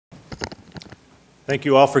Thank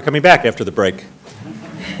you all for coming back after the break.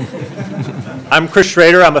 I'm Chris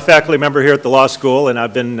Schrader. I'm a faculty member here at the law school, and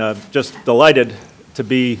I've been just delighted to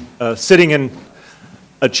be sitting in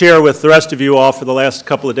a chair with the rest of you all for the last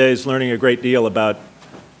couple of days, learning a great deal about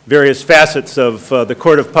various facets of the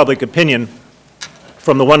court of public opinion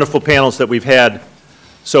from the wonderful panels that we've had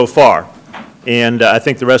so far. And I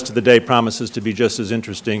think the rest of the day promises to be just as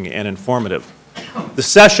interesting and informative. The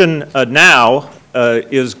session now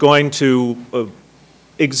is going to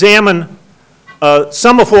examine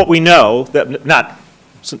some of what we know, that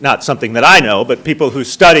not something that I know, but people who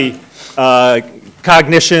study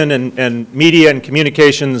cognition and media and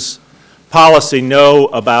communications policy know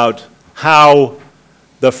about how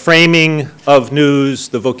the framing of news,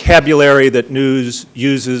 the vocabulary that news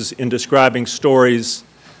uses in describing stories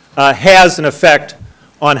has an effect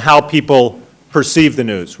on how people perceive the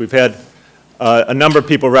news. We've had a number of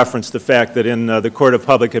people reference the fact that in the court of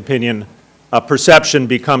public opinion, perception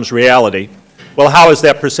becomes reality. Well, how is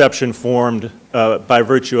that perception formed by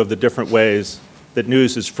virtue of the different ways that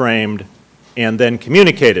news is framed and then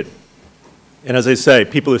communicated? And as I say,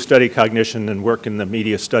 people who study cognition and work in the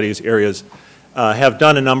media studies areas have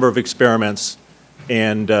done a number of experiments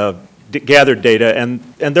and gathered data, and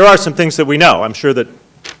there are some things that we know. I'm sure that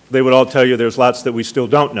they would all tell you there's lots that we still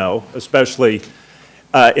don't know, especially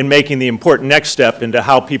in making the important next step into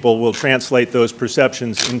how people will translate those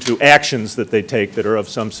perceptions into actions that they take that are of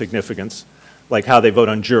some significance, like how they vote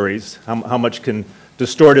on juries, how much can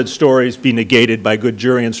distorted stories be negated by good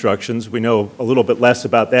jury instructions. We know a little bit less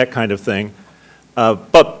about that kind of thing.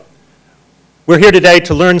 But we're here today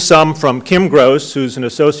to learn some from Kim Gross, who's an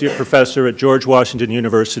associate professor at George Washington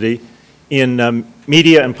University in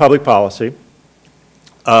media and public policy,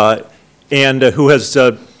 and who has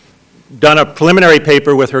done a preliminary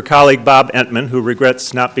paper with her colleague Bob Entman, who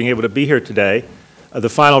regrets not being able to be here today. The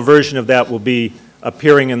final version of that will be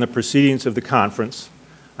appearing in the proceedings of the conference.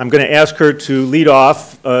 I'm going to ask her to lead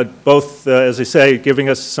off, both, as I say, giving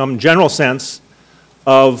us some general sense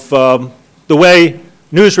of the way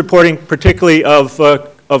news reporting, particularly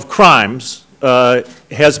of crimes,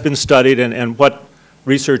 has been studied and what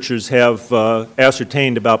researchers have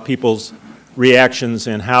ascertained about people's reactions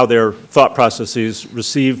and how their thought processes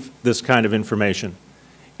receive this kind of information.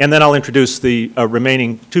 And then I'll introduce the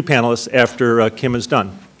remaining two panelists after Kim is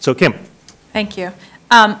done. So Kim. Thank you.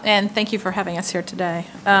 And thank you for having us here today.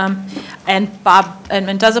 And Bob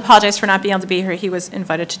Edmund does apologize for not being able to be here. He was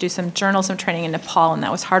invited to do some journalism training in Nepal, and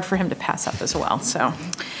that was hard for him to pass up as well. So,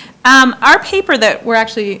 our paper that we're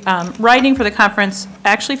actually writing for the conference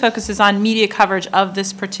actually focuses on media coverage of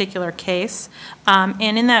this particular case.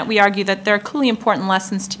 And in that, we argue that there are clearly important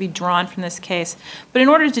lessons to be drawn from this case. But in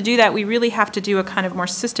order to do that, we really have to do a kind of more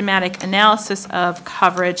systematic analysis of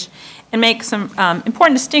coverage and make some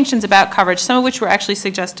important distinctions about coverage, some of which were actually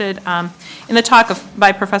suggested in the talk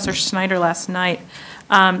by Professor Schneider last night.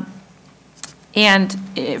 And,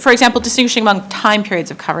 for example, distinguishing among time periods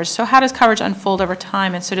of coverage. So how does coverage unfold over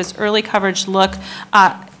time? And so does early coverage look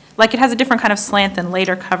like it has a different kind of slant than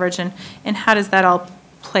later coverage? And how does that all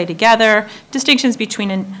play together? Distinctions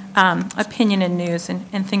between opinion and news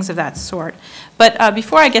and things of that sort. But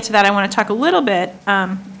before I get to that, I want to talk a little bit.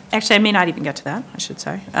 Actually, I may not even get to that, I should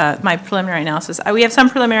say, my preliminary analysis. We have some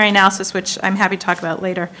preliminary analysis, which I'm happy to talk about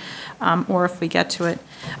later, or if we get to it.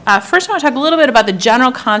 First, I want to talk a little bit about the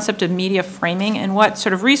general concept of media framing and what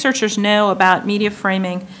sort of researchers know about media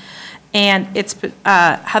framing and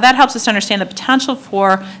how that helps us to understand the potential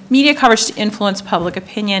for media coverage to influence public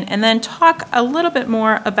opinion, and then talk a little bit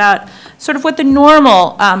more about sort of what the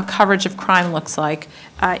normal coverage of crime looks like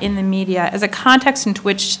in the media as a context into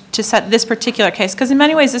which to set this particular case, because in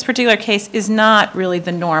many ways this particular case is not really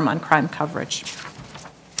the norm on crime coverage.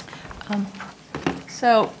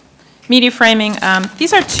 So media framing,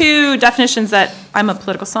 these are two definitions that I'm a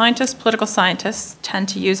political scientist. Political scientists tend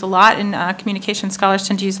to use a lot, and communication scholars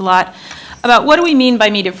tend to use a lot, about what do we mean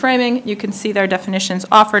by media framing. You can see their definitions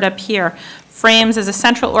offered up here. Frames as a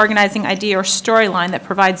central organizing idea or storyline that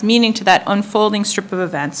provides meaning to that unfolding strip of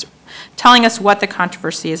events, telling us what the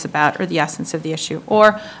controversy is about or the essence of the issue.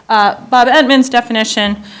 Or Bob Entman's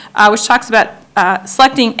definition, which talks about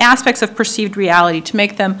selecting aspects of perceived reality to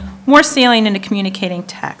make them more salient in a communicating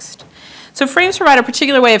text. So frames provide a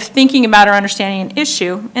particular way of thinking about or understanding an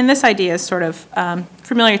issue, and this idea is sort of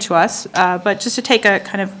familiar to us, but just to take a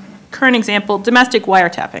kind of current example, domestic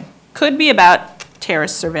wiretapping could be about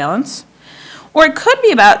terrorist surveillance, or it could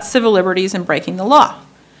be about civil liberties and breaking the law.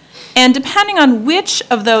 And depending on which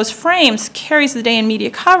of those frames carries the day in media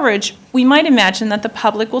coverage, we might imagine that the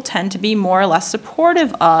public will tend to be more or less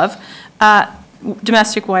supportive of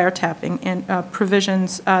domestic wiretapping and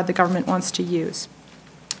provisions the government wants to use.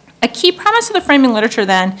 A key premise of the framing literature,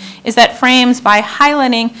 then, is that frames, by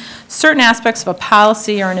highlighting certain aspects of a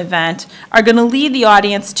policy or an event, are going to lead the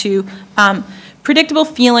audience to predictable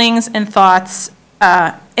feelings and thoughts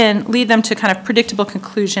and lead them to kind of predictable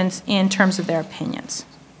conclusions in terms of their opinions.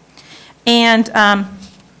 And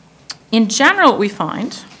in general, what we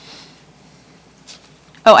find,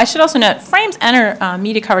 I should also note, frames enter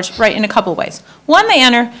media coverage in a couple of ways. One, they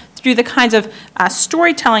enter through the kinds of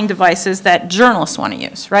storytelling devices that journalists want to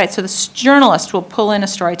use, right? So the journalist will pull in a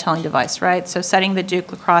storytelling device, right? So setting the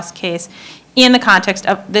Duke lacrosse case in the context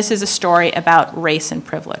of this is a story about race and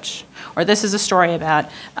privilege, or this is a story about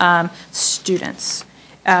students,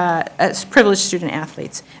 privileged student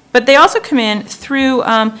athletes. But they also come in through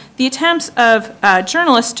the attempts of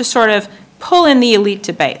journalists to sort of pull in the elite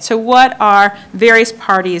debate. So what are various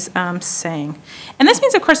parties saying? And this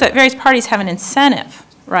means, of course, that various parties have an incentive,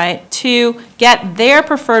 right, to get their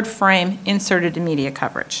preferred frame inserted in media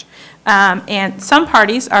coverage. And some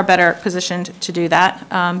parties are better positioned to do that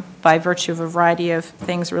by virtue of a variety of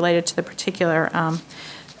things related to the particular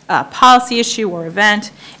policy issue or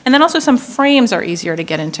event. And then also some frames are easier to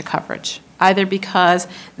get into coverage, either because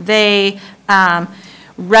they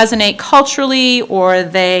resonate culturally or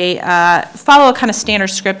they follow a kind of standard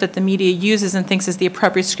script that the media uses and thinks is the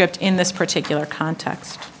appropriate script in this particular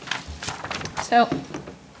context. So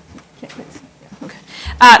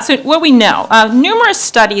what we know, numerous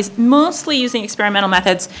studies, mostly using experimental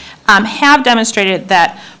methods, have demonstrated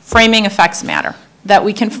that framing effects matter, that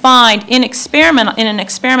we can find in an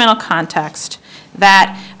experimental context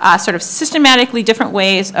that sort of systematically different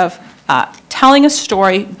ways of telling a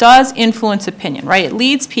story does influence opinion, right? It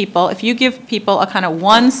leads people, if you give people a kind of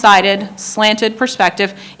one-sided, slanted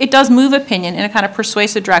perspective, it does move opinion in a kind of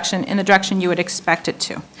persuasive direction, in the direction you would expect it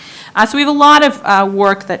to. So we have a lot of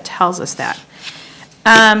work that tells us that.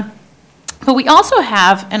 But we also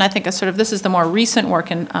have, and I think this is the more recent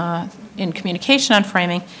work in communication on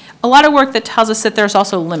framing, a lot of work that tells us that there's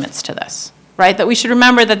also limits to this, right? That we should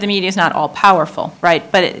remember that the media is not all powerful,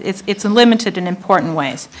 right? But it's limited in important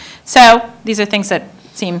ways. So these are things that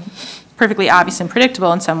seem perfectly obvious and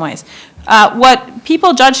predictable in some ways. What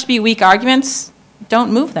people judge to be weak arguments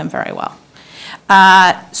don't move them very well.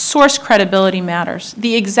 Source credibility matters.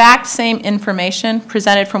 The exact same information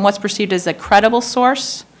presented from what's perceived as a credible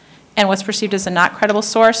source and what's perceived as a not credible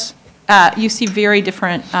source, you see very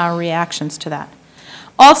different reactions to that.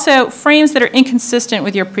 Also, frames that are inconsistent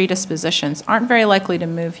with your predispositions aren't very likely to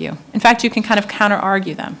move you. In fact, you can kind of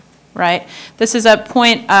counter-argue them, right? This is a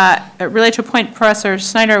point related to a point Professor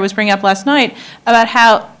Snyder was bringing up last night about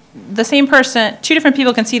how the same person, two different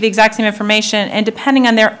people can see the exact same information, and depending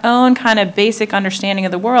on their own kind of basic understanding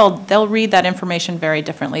of the world, they'll read that information very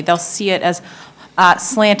differently. They'll see it as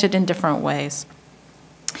slanted in different ways.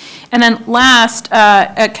 And then last,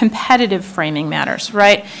 competitive framing matters,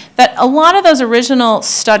 right? That a lot of those original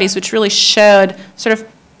studies which really showed sort of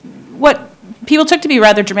what people took to be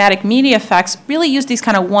rather dramatic media effects really used these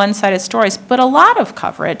kind of one-sided stories, but a lot of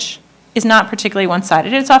coverage is not particularly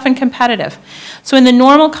one-sided. It's often competitive. So in the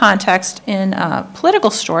normal context in political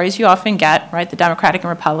stories, you often get, right, the Democratic and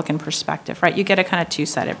Republican perspective, right? You get a kind of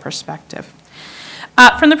two-sided perspective.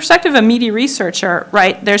 From the perspective of a media researcher,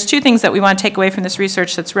 right, there's two things that we want to take away from this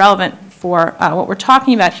research that's relevant for what we're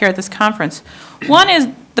talking about here at this conference. One is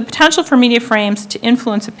the potential for media frames to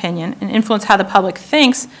influence opinion and influence how the public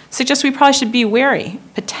thinks suggests we probably should be wary,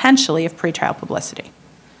 potentially, of pretrial publicity.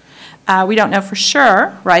 We don't know for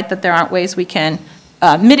sure, right, that there aren't ways we can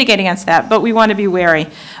mitigate against that, but we want to be wary.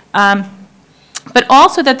 But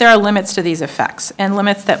also that there are limits to these effects, and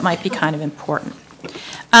limits that might be kind of important.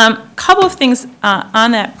 Couple of things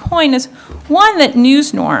on that point is, one, that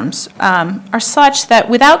news norms are such that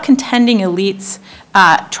without contending elites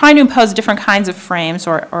trying to impose different kinds of frames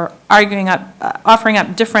or offering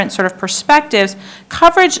up different sort of perspectives,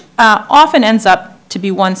 coverage often ends up to be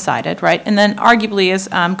one-sided, right? And then arguably is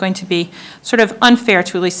going to be sort of unfair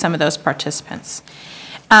to at least some of those participants.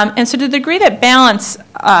 And so to the degree that balance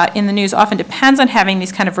in the news often depends on having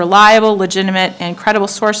these kind of reliable, legitimate, and credible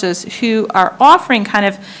sources who are offering kind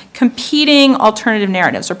of competing alternative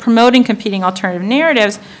narratives or promoting competing alternative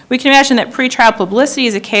narratives, we can imagine that pretrial publicity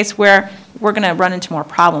is a case where we're going to run into more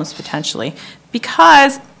problems potentially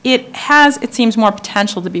because it has, it seems, more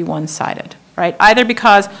potential to be one-sided, right? Either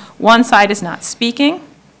because one side is not speaking,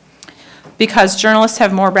 because journalists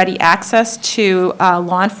have more ready access to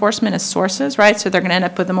law enforcement as sources, right? So they're going to end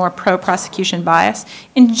up with a more pro-prosecution bias.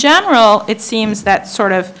 In general, it seems that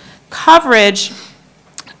sort of coverage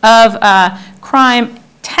of crime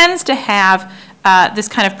tends to have this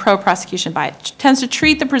kind of pro-prosecution bias. It tends to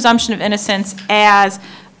treat the presumption of innocence as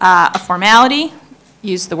a formality,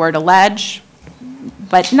 use the word allege,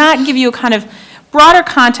 but not give you a kind of broader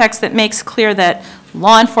context that makes clear that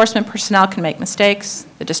law enforcement personnel can make mistakes,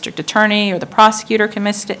 the district attorney or the prosecutor can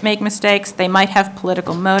make mistakes, they might have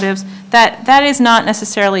political motives. That is not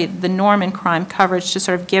necessarily the norm in crime coverage to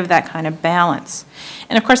sort of give that kind of balance.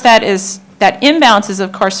 And of course that imbalance is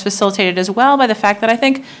of course facilitated as well by the fact that I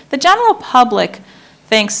think the general public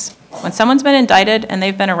thinks when someone's been indicted and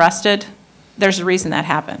they've been arrested, there's a reason that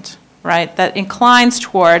happened, right? That inclines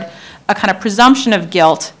toward a kind of presumption of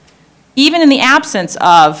guilt, even in the absence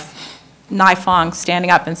of Nifong standing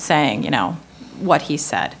up and saying, what he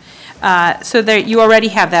said. So there, you already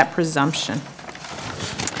have that presumption.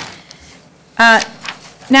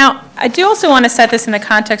 Now, I do also want to set this in the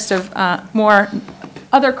context of more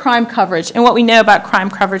other crime coverage and what we know about crime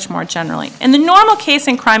coverage more generally. And the normal case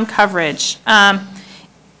in crime coverage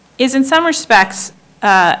is in some respects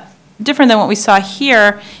different than what we saw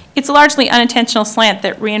here. It's a largely unintentional slant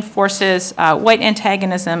that reinforces white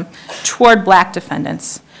antagonism toward black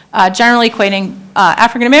defendants, generally equating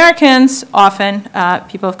African Americans, often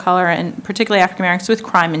people of color, and particularly African Americans, with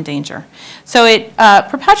crime and danger. So it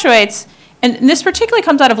perpetuates, and this particularly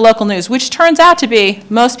comes out of local news, which turns out to be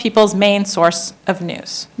most people's main source of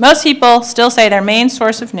news. Most people still say their main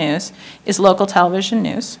source of news is local television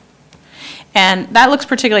news. And that looks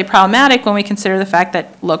particularly problematic when we consider the fact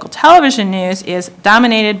that local television news is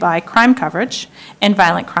dominated by crime coverage, and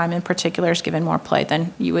violent crime in particular is given more play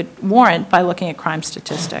than you would warrant by looking at crime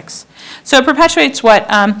statistics. So it perpetuates what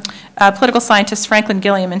political scientists Franklin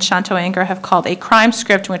Gilliam and Shanto Iyengar have called a crime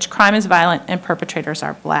script in which crime is violent and perpetrators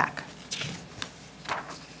are black.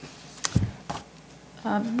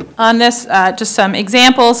 On this, just some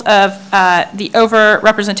examples of the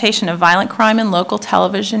overrepresentation of violent crime in local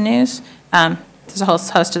television news. There's a whole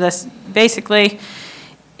host of this. Basically,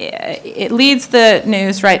 it leads the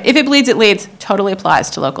news, right? If it bleeds, it leads totally applies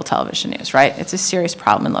to local television news, right? It's a serious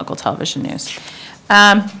problem in local television news.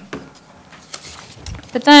 But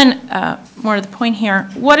then, more to the point here,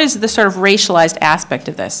 what is the sort of racialized aspect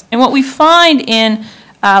of this? And what we find in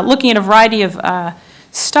looking at a variety of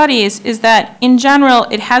studies is that, in general,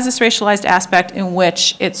 it has this racialized aspect in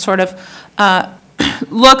which it sort of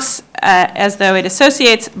looks as though it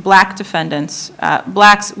associates black defendants,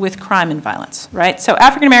 blacks with crime and violence, right? So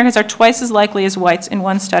African Americans are twice as likely as whites in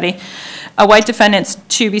one study, white defendants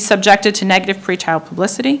to be subjected to negative pretrial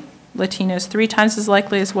publicity. Latinos 3 times as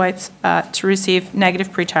likely as whites to receive negative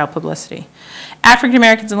pretrial publicity. African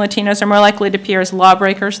Americans and Latinos are more likely to appear as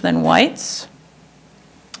lawbreakers than whites.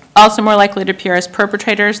 Also more likely to appear as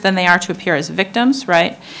perpetrators than they are to appear as victims,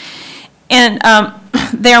 right? And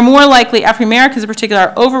they are more likely, African Americans in particular,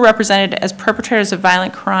 are overrepresented as perpetrators of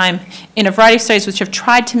violent crime in a variety of studies which have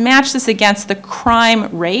tried to match this against the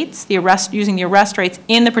crime rates, using the arrest rates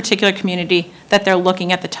in the particular community that they're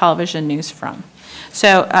looking at the television news from.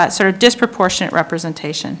 So sort of disproportionate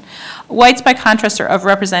representation. Whites, by contrast, are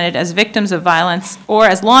overrepresented as victims of violence or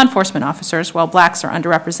as law enforcement officers, while blacks are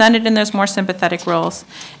underrepresented in those more sympathetic roles.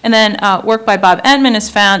 And then work by Bob Entman has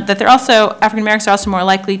found that African Americans are also more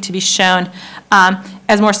likely to be shown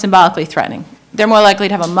as more symbolically threatening. They're more likely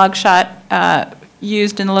to have a mugshot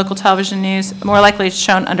used in the local television news, more likely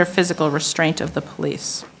shown under physical restraint of the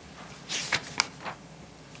police.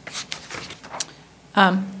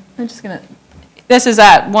 I'm just going to... This is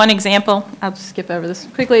one example. I'll skip over this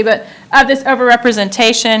quickly, but of this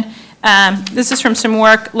overrepresentation. This is from some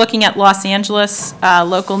work looking at Los Angeles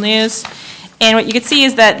local news. And what you can see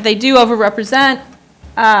is that they do overrepresent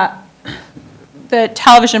the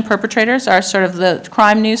television perpetrators are sort of the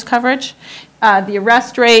crime news coverage. The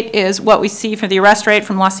arrest rate is what we see for the arrest rate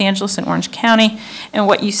from Los Angeles and Orange County. And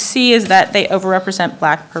what you see is that they overrepresent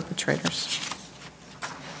black perpetrators.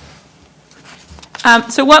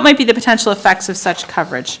 So what might be the potential effects of such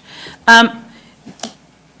coverage?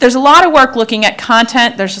 There's a lot of work looking at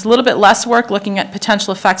content. There's just a little bit less work looking at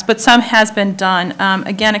potential effects, but some has been done.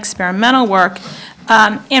 Again, experimental work.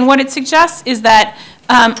 And what it suggests is that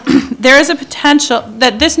there is a potential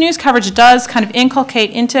that this news coverage does kind of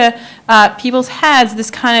inculcate into people's heads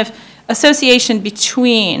this kind of association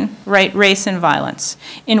between race and violence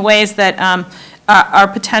in ways that are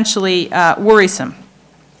potentially worrisome.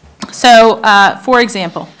 So, for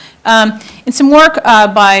example, in some work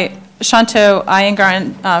by Shanto Iyengar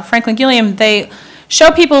and Franklin Gilliam, they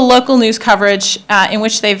show people local news coverage in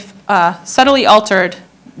which they've subtly altered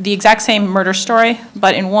the exact same murder story,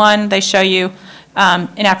 but in one they show you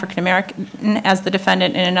an African American as the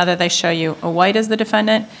defendant, in another they show you a white as the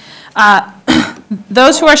defendant.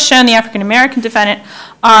 Those who are shown the African American defendant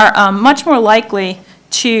are much more likely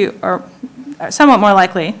to, or somewhat more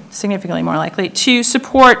likely, significantly more likely, to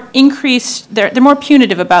support increased, they're more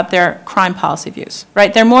punitive about their crime policy views,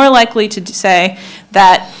 right? They're more likely to say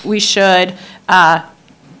that we should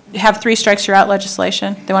have 3 strikes you're out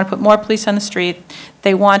legislation. They want to put more police on the street.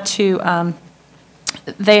 They want to,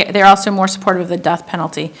 they're also more supportive of the death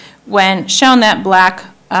penalty. When shown that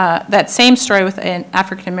that same story with an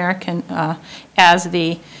African American as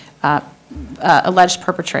the alleged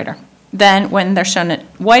perpetrator, then when they're shown that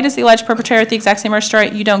white is the alleged perpetrator at the exact same murder story,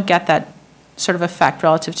 you don't get that sort of effect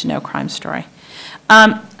relative to no crime story.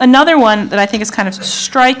 Another one that I think is kind of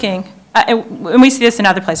striking, and we see this in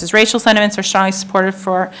other places, racial sentiments are strongly supported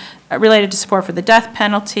related to support for the death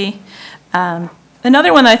penalty.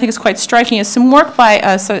 Another one that I think is quite striking is some work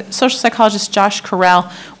by social psychologist Josh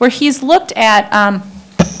Carell, where he's looked at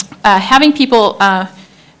having people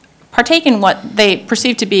partake in what they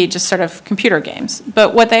perceive to be just sort of computer games.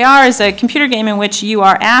 But what they are is a computer game in which you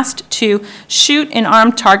are asked to shoot an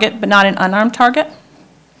armed target but not an unarmed target.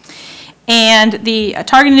 And the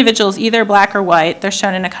target individual is either black or white. They're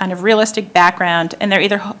shown in a kind of realistic background, and they're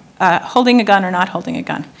either holding a gun or not holding a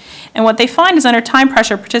gun. And what they find is under time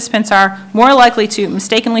pressure, participants are more likely to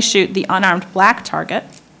mistakenly shoot the unarmed black target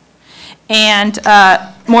and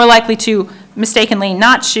more likely to mistakenly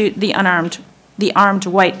not shoot the armed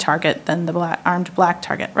white target than the armed black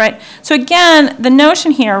target, right? So again, the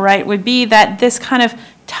notion here, right, would be that this kind of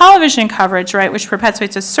television coverage, right, which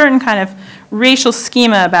perpetuates a certain kind of racial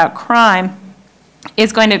schema about crime,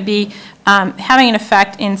 is going to be having an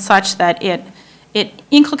effect in such that it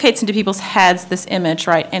inculcates into people's heads this image,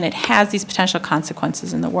 right, and it has these potential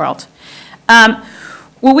consequences in the world.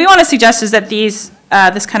 What we want to suggest is that this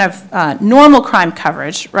kind of normal crime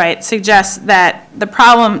coverage, right, suggests that the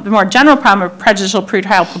more general problem of prejudicial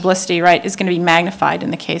pretrial publicity, right, is going to be magnified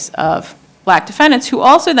in the case of black defendants, who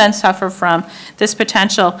also then suffer from this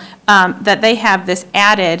potential that they have this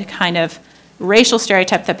added kind of racial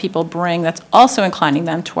stereotype that people bring that's also inclining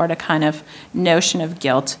them toward a kind of notion of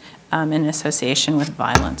guilt in association with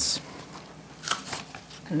violence.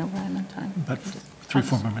 I don't know where I'm on time. About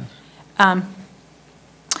 3-4 more minutes.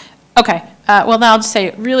 Okay, well, then I'll just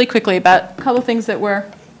say really quickly about a couple of things that we're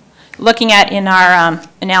looking at in our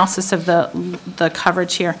analysis of the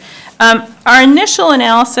coverage here. Our initial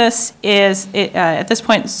analysis is, at this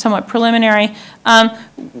point, somewhat preliminary.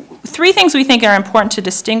 3 things we think are important to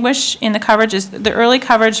distinguish in the coverage is the early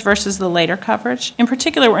coverage versus the later coverage. In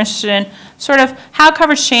particular, we're interested in sort of how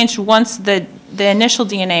coverage changed once the initial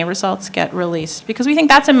DNA results get released, because we think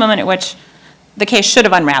that's a moment at which the case should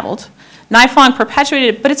have unraveled. Nifong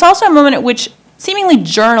perpetuated it, but it's also a moment at which seemingly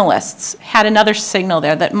journalists had another signal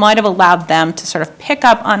there that might have allowed them to sort of pick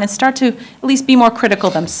up on and start to at least be more critical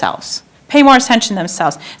themselves, pay more attention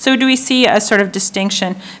themselves. So do we see a sort of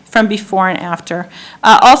distinction from before and after?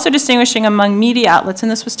 Also distinguishing among media outlets, and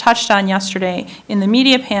this was touched on yesterday in the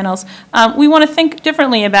media panels, we want to think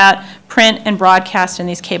differently about print and broadcast in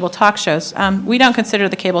these cable talk shows. We don't consider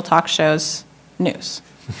the cable talk shows news.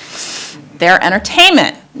 They're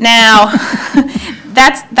entertainment. Now,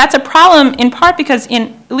 that's a problem in part because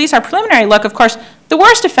in at least our preliminary look, of course, the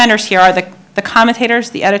worst offenders here are the commentators,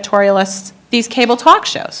 the editorialists, these cable talk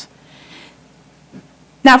shows.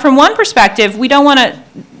 Now, from one perspective, we don't want to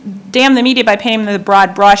damn the media by painting them with a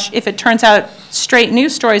broad brush if it turns out straight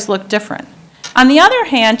news stories look different. On the other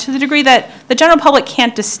hand, to the degree that the general public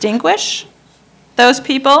can't distinguish those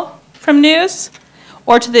people from news,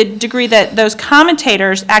 or to the degree that those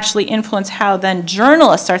commentators actually influence how then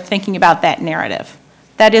journalists are thinking about that narrative,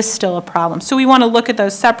 that is still a problem. So we want to look at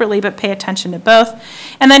those separately but pay attention to both,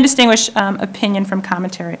 and then distinguish opinion from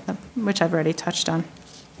commentary, which I've already touched on.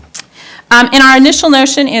 And our initial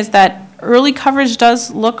notion is that early coverage does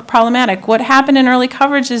look problematic. What happened in early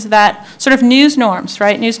coverage is that sort of news norms,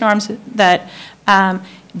 right? News norms that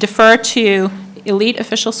defer to elite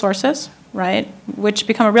official sources, right, which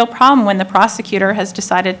become a real problem when the prosecutor has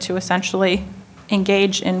decided to essentially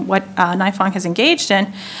engage in what Nifong has engaged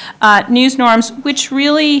in, news norms which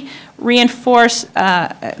really reinforce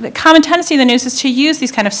the common tendency of the news is to use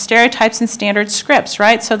these kind of stereotypes and standard scripts,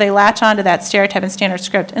 right? So they latch onto that stereotype and standard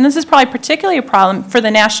script. And this is probably particularly a problem for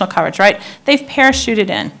the national coverage, right? They've parachuted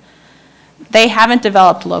in. They haven't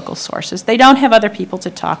developed local sources. They don't have other people to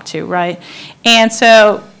talk to, right? And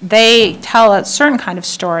so they tell a certain kind of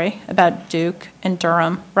story about Duke and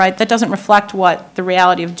Durham, right, that doesn't reflect what the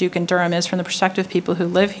reality of Duke and Durham is from the perspective of people who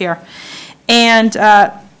live here. And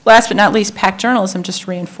last but not least, packed journalism just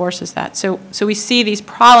reinforces that. So we see these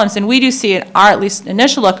problems, and we do see in our at least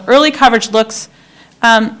initial look, early coverage looks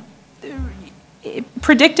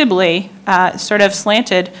predictably sort of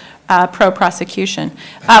slanted pro-prosecution.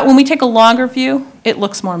 When we take a longer view, it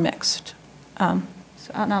looks more mixed. So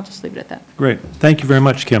I'll just leave it at that. Great. Thank you very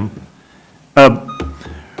much, Kim.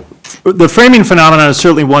 The framing phenomenon is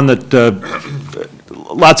certainly one that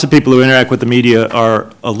lots of people who interact with the media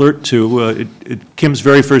are alert to. Kim's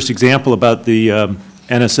very first example about the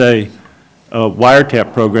NSA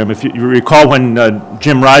wiretap program, if you recall when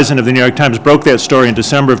Jim Risen of the New York Times broke that story in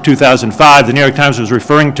December of 2005, the New York Times was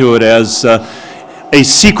referring to it as a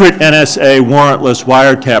secret NSA warrantless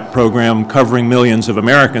wiretap program covering millions of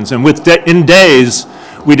Americans. And in days,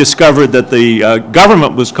 we discovered that the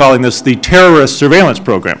government was calling this the terrorist surveillance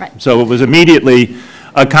program. Right. So it was immediately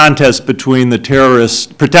a contest between the terrorists,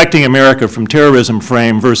 protecting America from terrorism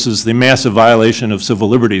frame versus the massive violation of civil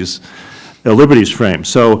liberties frame.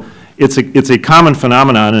 So it's a common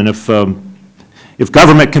phenomenon, and if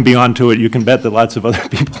government can be onto it, you can bet that lots of other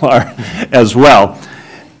people are as well.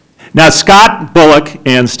 Now, Scott Bullock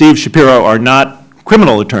and Steve Shapiro are not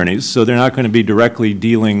criminal attorneys, so they're not going to be directly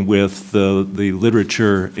dealing with the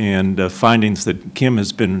literature and findings that Kim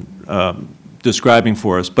has been describing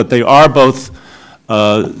for us. But they are both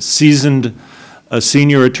seasoned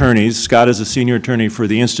senior attorneys. Scott is a senior attorney for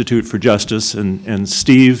the Institute for Justice, and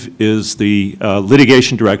Steve is the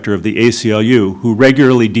litigation director of the ACLU, who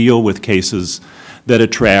regularly deal with cases that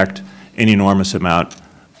attract an enormous amount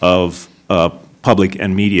of public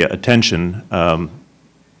and media attention.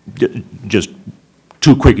 Just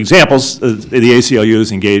two quick examples. The ACLU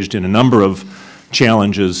is engaged in a number of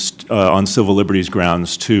challenges on civil liberties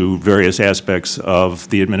grounds to various aspects of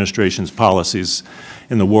the administration's policies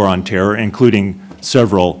in the war on terror, including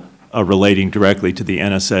several relating directly to the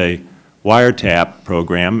NSA wiretap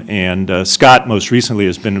program. And Scott most recently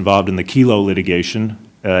has been involved in the Kelo litigation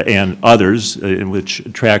and others, which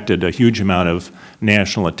attracted a huge amount of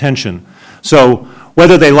national attention. So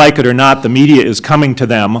whether they like it or not, the media is coming to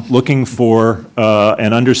them looking for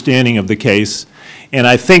an understanding of the case. And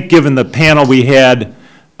I think given the panel we had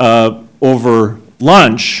over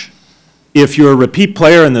lunch, if you're a repeat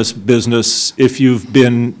player in this business, if you've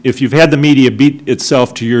had the media beat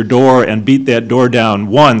itself to your door and beat that door down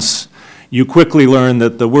once, you quickly learn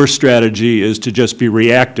that the worst strategy is to just be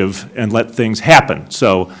reactive and let things happen.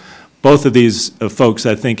 So both of these folks,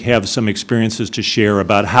 I think, have some experiences to share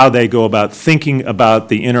about how they go about thinking about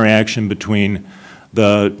the interaction between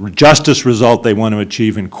the justice result they want to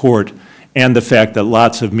achieve in court and the fact that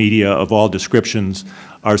lots of media of all descriptions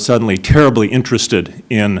are suddenly terribly interested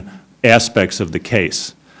in aspects of the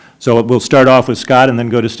case. So we'll start off with Scott and then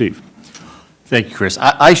go to Steve. Thank you, Chris.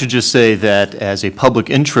 I should just say that as a public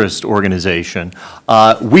interest organization,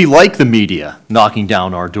 we like the media knocking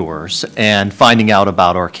down our doors and finding out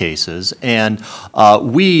about our cases. And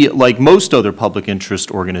we, like most other public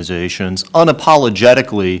interest organizations,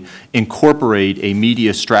 unapologetically incorporate a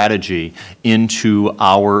media strategy into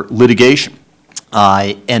our litigation.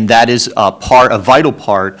 And that is a vital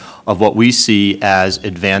part of what we see as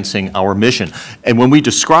advancing our mission. And when we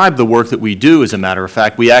describe the work that we do, as a matter of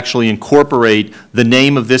fact, we actually incorporate the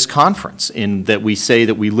name of this conference in that we say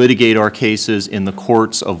that we litigate our cases in the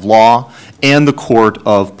courts of law and the court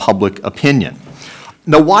of public opinion.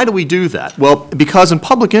 Now, why do we do that? Well, because in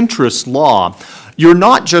public interest law, you're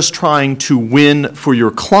not just trying to win for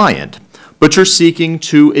your client, but you're seeking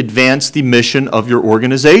to advance the mission of your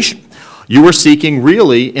organization. You are seeking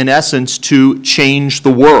really, in essence, to change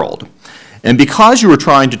the world. And because you are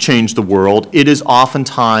trying to change the world, it is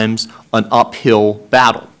oftentimes an uphill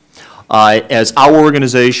battle. As our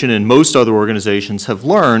organization and most other organizations have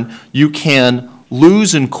learned, you can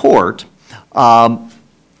lose in court,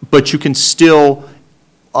 but you can still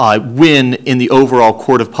win in the overall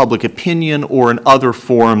court of public opinion or in other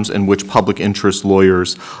forums in which public interest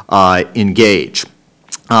lawyers engage.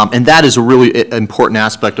 And that is a really important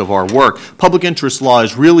aspect of our work. Public interest law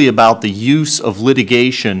is really about the use of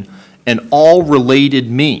litigation and all related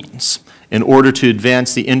means in order to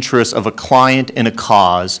advance the interests of a client and a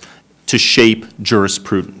cause to shape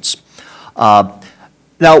jurisprudence.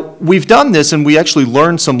 Now, we've done this, and we actually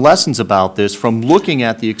learned some lessons about this from looking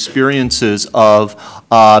at the experiences of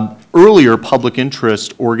earlier public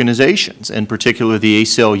interest organizations, in particular the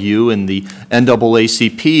ACLU and the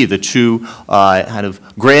NAACP, the two kind of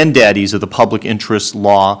granddaddies of the public interest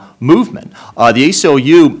law movement. The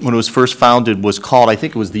ACLU, when it was first founded, was called, I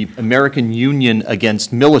think it was the American Union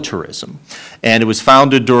Against Militarism. And it was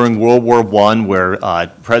founded during World War I, where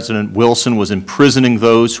President Wilson was imprisoning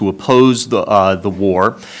those who opposed the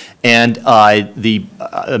war. And the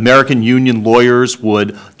American Union lawyers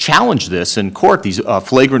would challenge this in court, these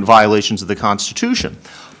flagrant violations of the Constitution.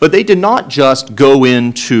 But they did not just go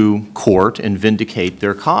into court and vindicate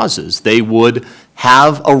their causes. They would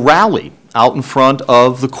have a rally out in front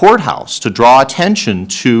of the courthouse to draw attention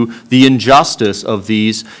to the injustice of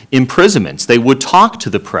these imprisonments. They would talk to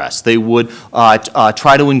the press. They would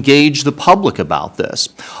try to engage the public about this.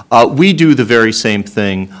 We do the very same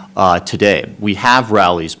thing today. We have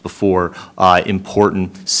rallies before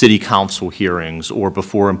important city council hearings or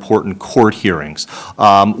before important court hearings.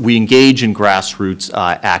 We engage in grassroots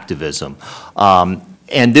activism.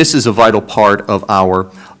 And this is a vital part of our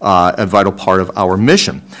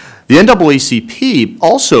mission. The NAACP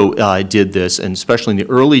also did this, and especially in the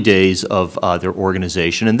early days of their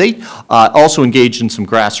organization, and they also engaged in some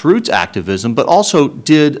grassroots activism, but also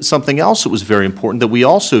did something else that was very important that we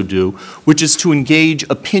also do, which is to engage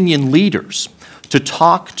opinion leaders, to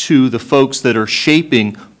talk to the folks that are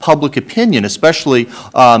shaping public opinion, especially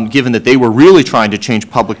given that they were really trying to change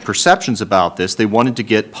public perceptions about this. They wanted to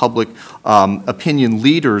get public opinion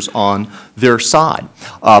leaders on their side.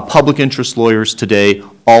 Public interest lawyers today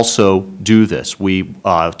also do this. We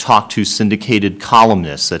talk to syndicated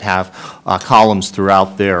columnists that have columns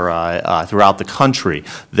throughout the country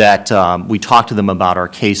that we talk to them about our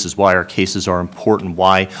cases, why our cases are important,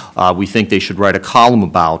 why we think they should write a column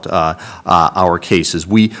about our cases.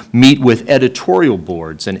 We meet with editorial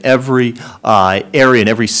boards in every area, in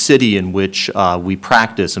every city in which we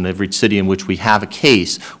practice, and every city in which we have a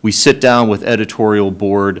case. We sit down with editorial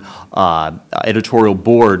boards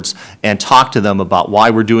and talk to them about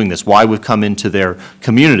why we're doing this, why we've come into their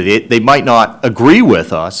community. They might not agree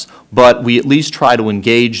with us, but we at least try to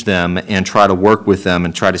engage them and try to work with them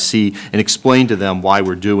and try to see and explain to them why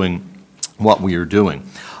we're doing what we are doing.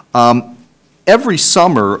 Every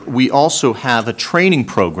summer, we also have a training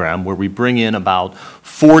program where we bring in about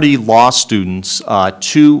 40 law students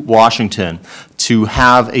to Washington to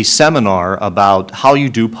have a seminar about how you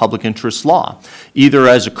do public interest law, either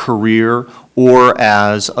as a career or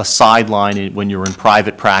as a sideline when you're in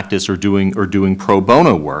private practice or doing pro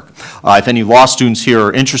bono work. If any law students here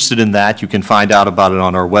are interested in that, you can find out about it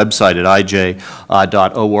on our website at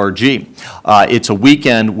ij.org. It's a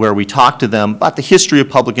weekend where we talk to them about the history of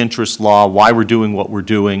public interest law, why we're doing what we're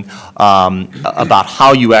doing, about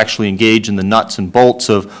how you actually engage in the nuts and bolts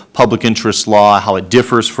of public interest law, how it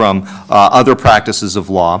differs from other practices of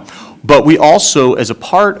law. But we also, as a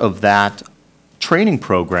part of that training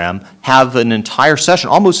program, have an entire session,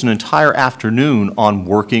 almost an entire afternoon, on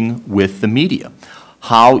working with the media.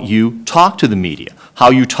 How you talk to the media, how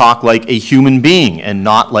you talk like a human being and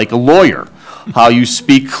not like a lawyer, how you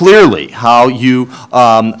speak clearly, how you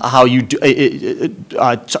talk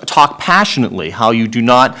passionately, how you do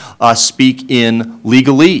not speak in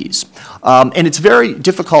legalese. And it's very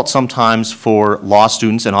difficult sometimes for law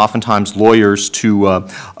students and oftentimes lawyers to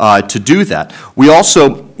do that. We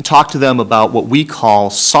also talk to them about what we call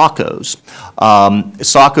SOCOs.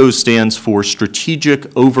 SOCOs stands for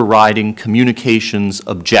Strategic Overriding Communications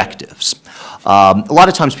Objectives. A lot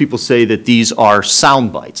of times people say that these are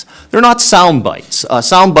sound bites. They're not sound bites.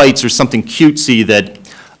 Sound bites are something cutesy that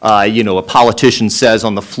a politician says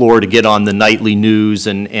on the floor to get on the nightly news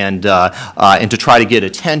and to try to get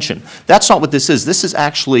attention. That's not what this is. This is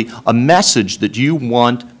actually a message that you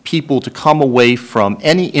want people to come away from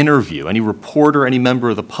any interview, any reporter, any member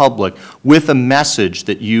of the public, with a message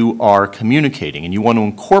that you are communicating. And you want to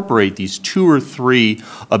incorporate these 2 or 3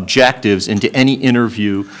 objectives into any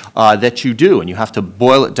interview that you do. And you have to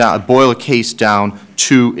boil a case down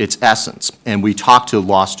to its essence. And we talk to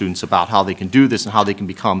law students about how they can do this and how they can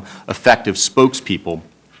become effective spokespeople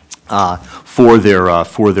for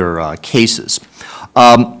their cases.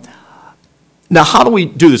 Now, how do we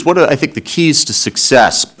do this? What are, I think, the keys to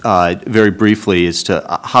success, very briefly, is to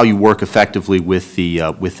how you work effectively with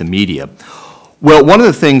the media. Well, one of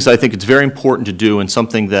the things I think it's very important to do, and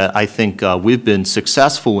something that I think we've been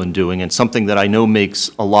successful in doing, and something that I know makes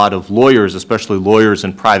a lot of lawyers, especially lawyers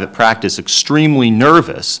in private practice, extremely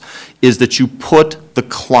nervous, is that you put the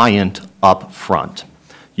client up front.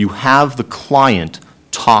 You have the client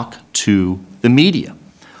talk to the media.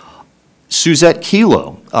 Suzette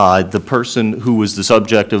Kelo, the person who was the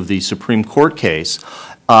subject of the Supreme Court case,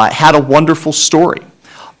 had a wonderful story.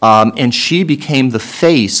 And she became the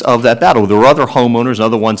face of that battle. There were other homeowners,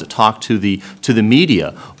 other ones that talked to the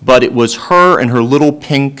media, but it was her and her little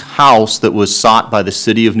pink house that was sought by the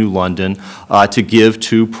City of New London to give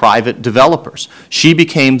to private developers. She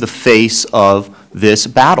became the face of this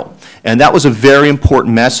battle. And that was a very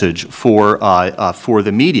important message for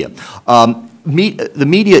the media. the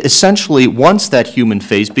media essentially wants that human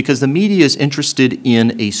face because the media is interested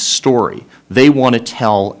in a story. They want to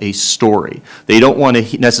tell a story. They don't want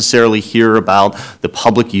to necessarily hear about the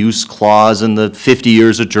public use clause and the 50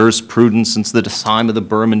 years of jurisprudence since the time of the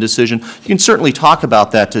Berman decision. You can certainly talk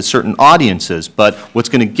about that to certain audiences, but what's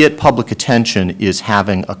going to get public attention is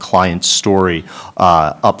having a client's story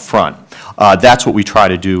up front. That's what we try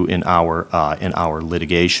to do in our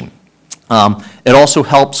litigation. It also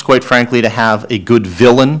helps, quite frankly, to have a good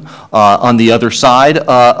villain on the other side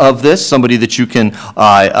of this, somebody that you can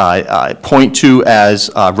point to as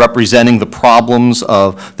representing the problems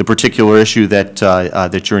of the particular issue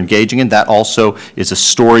that you're engaging in. That also is a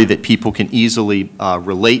story that people can easily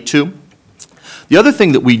relate to. The other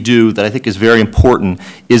thing that we do that I think is very important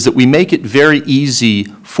is that we make it very easy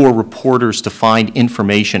for reporters to find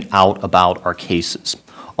information out about our cases.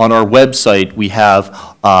 On our website, we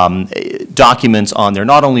have documents on there,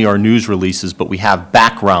 not only our news releases, but we have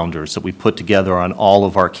backgrounders that we put together on all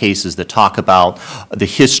of our cases that talk about the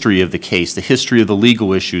history of the case, the history of the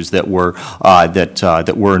legal issues that we're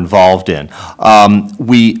involved in.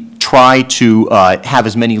 We try to have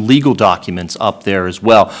as many legal documents up there as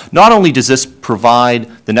well. Not only does this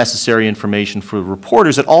provide the necessary information for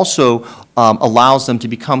reporters, it also allows them to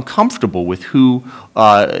become comfortable with who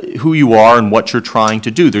you are and what you're trying to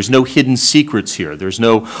do. There's no hidden secrets here. There's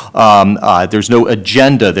no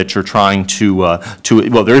agenda that you're trying to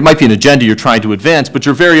well, there might be an agenda you're trying to advance, but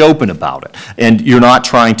you're very open about it, and you're not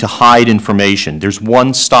trying to hide information. There's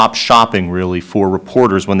one-stop shopping, really, for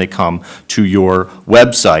reporters when they come to your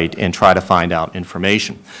website and try to find out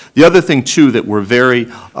information. The other thing, too, that we're very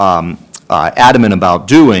adamant about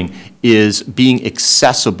doing is being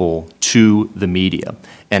accessible to the media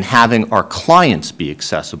and having our clients be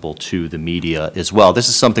accessible to the media as well. This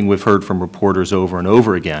is something we've heard from reporters over and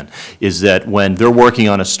over again, is that when they're working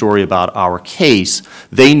on a story about our case,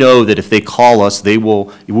 they know that if they call us,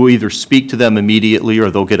 we'll either speak to them immediately or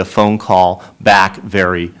they'll get a phone call back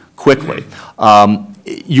very quickly.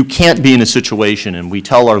 You can't be in a situation, and we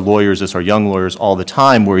tell our lawyers this, our young lawyers, all the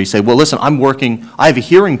time, where you say, well, listen, I have a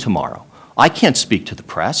hearing tomorrow. I can't speak to the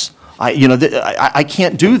press. I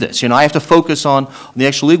can't do this. I have to focus on the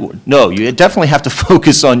actual legal work. No, you definitely have to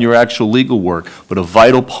focus on your actual legal work, but a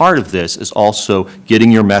vital part of this is also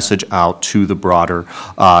getting your message out to the broader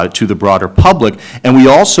public. And we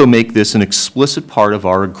also make this an explicit part of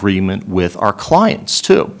our agreement with our clients,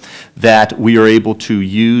 too, that we are able to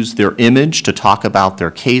use their image to talk about their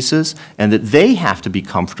cases and that they have to be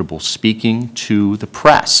comfortable speaking to the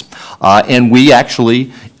press. And we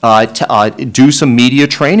actually do some media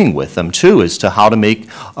training with them, too, as to how to make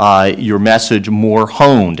your message more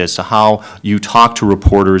honed, as to how you talk to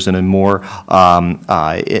reporters in a more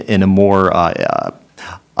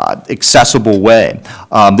accessible way.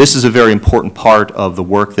 This is a very important part of the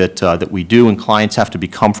work that we do, and clients have to be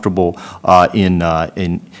comfortable in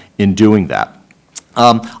doing that.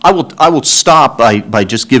 I will stop by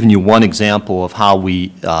just giving you one example of how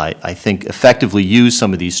we, I think, effectively use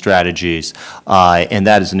some of these strategies, and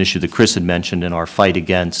that is an issue that Chris had mentioned in our fight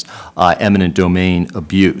against eminent domain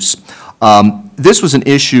abuse. This was an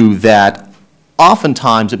issue that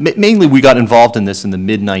oftentimes, mainly we got involved in this in the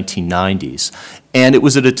mid-1990s, and it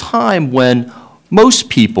was at a time when most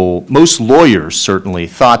people, most lawyers certainly,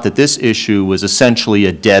 thought that this issue was essentially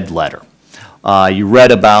a dead letter. You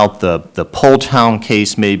read about the Poletown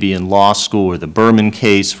case maybe in law school, or the Berman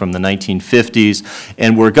case from the 1950s,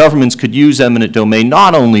 and where governments could use eminent domain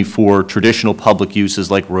not only for traditional public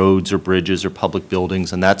uses like roads or bridges or public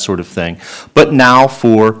buildings and that sort of thing, but now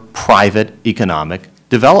for private economic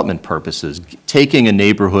development purposes, taking a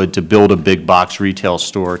neighborhood to build a big box retail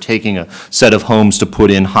store, taking a set of homes to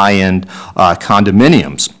put in high-end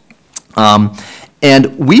condominiums.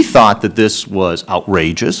 And we thought that this was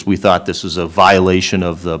outrageous. We thought this was a violation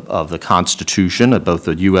of the Constitution, of both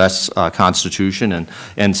the U.S. Constitution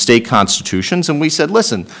and state constitutions. And we said,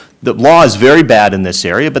 listen, the law is very bad in this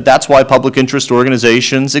area, but that's why public interest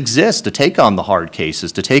organizations exist, to take on the hard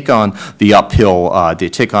cases, to take on the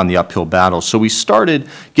uphill battles. So we started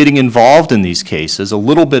getting involved in these cases a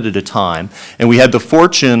little bit at a time, and we had the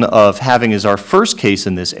fortune of having as our first case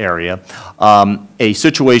in this area a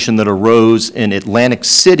situation that arose in Atlantic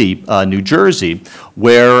City, New Jersey,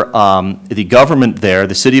 where the government there,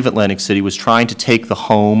 the city of Atlantic City, was trying to take the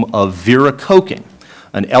home of Vera Koking,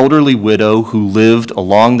 an elderly widow who lived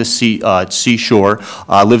along the seashore,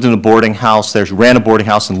 lived in a boarding house there. She ran a boarding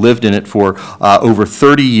house and lived in it for over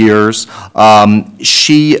 30 years.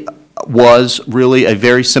 She was really a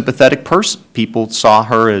very sympathetic person. People saw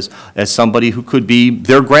her as somebody who could be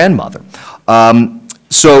their grandmother.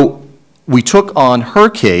 So we took on her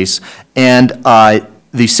case, and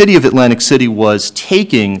the city of Atlantic City was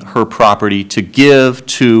taking her property to give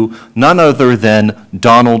to none other than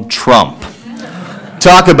Donald Trump.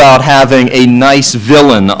 Talk about having a nice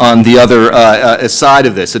villain on the other side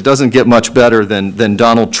of this. It doesn't get much better than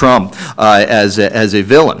Donald Trump as a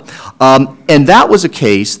villain. And that was a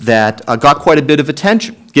case that got quite a bit of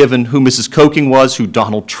attention, given who Mrs. Coking was, who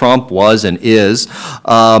Donald Trump was and is.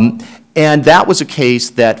 And that was a case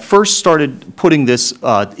that first started putting this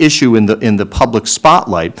issue in the public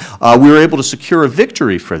spotlight. We were able to secure a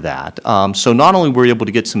victory for that. So not only were we able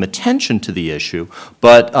to get some attention to the issue,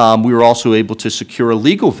 but we were also able to secure a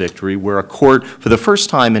legal victory where a court, for the first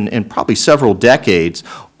time in probably several decades,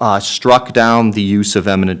 struck down the use of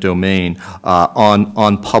eminent domain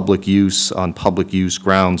on public use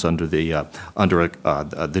grounds under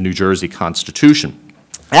the New Jersey Constitution.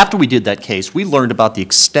 After we did that case, we learned about the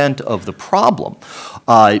extent of the problem.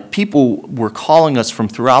 People were calling us from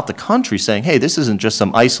throughout the country saying, hey, this isn't just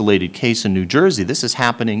some isolated case in New Jersey. This is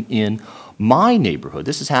happening in my neighborhood.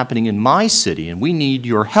 This is happening in my city, and we need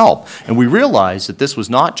your help. And we realized that this was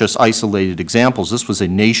not just isolated examples. This was a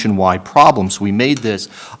nationwide problem, so we made this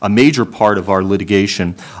a major part of our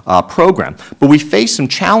litigation program. But we faced some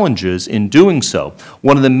challenges in doing so.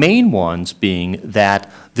 One of the main ones being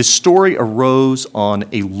that the story arose on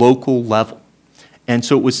a local level. And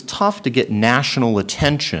so it was tough to get national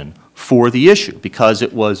attention for the issue because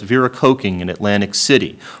it was Vera Coking in Atlantic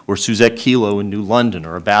City or Suzette Kelo in New London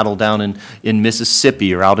or a battle down in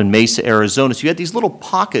Mississippi or out in Mesa, Arizona. So you had these little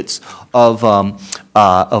pockets of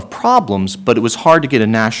problems, but it was hard to get a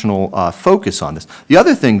national focus on this. The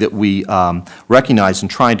other thing that we recognized in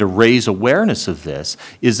trying to raise awareness of this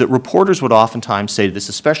is that reporters would oftentimes say this,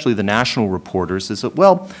 especially the national reporters, is that,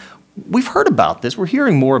 well, we've heard about this, we're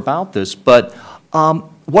hearing more about this, but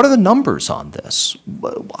what are the numbers on this?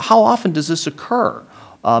 How often does this occur?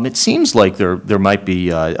 It seems like there might be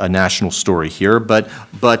a national story here, but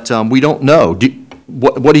we don't know.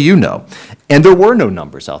 What do you know? And there were no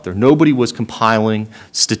numbers out there. Nobody was compiling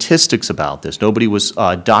statistics about this. Nobody was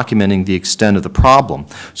documenting the extent of the problem.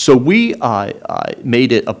 So we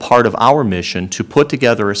made it a part of our mission to put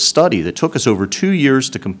together a study that took us over 2 years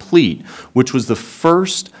to complete, which was the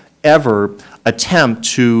first ever attempt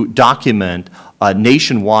to document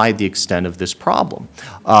nationwide the extent of this problem.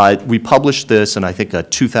 We published this in, I think,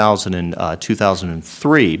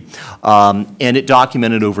 2003, and it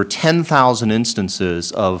documented over 10,000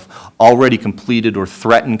 instances of already completed or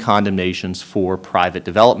threatened condemnations for private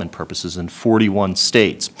development purposes in 41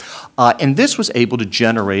 states. And this was able to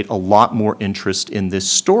generate a lot more interest in this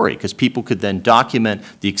story because people could then document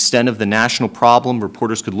the extent of the national problem.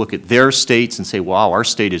 Reporters could look at their states and say, wow, our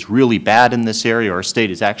state is really bad in this area, our state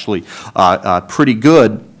is actually pretty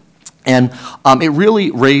good. And it really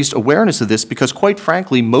raised awareness of this because, quite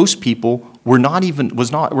frankly, most people were not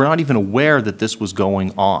even aware that this was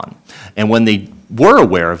going on. And when they were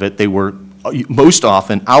aware of it, they were most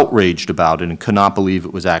often outraged about it and could not believe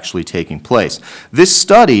it was actually taking place. This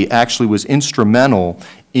study actually was instrumental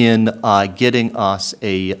in getting us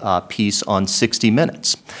a piece on 60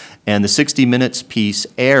 Minutes. And the 60 Minutes piece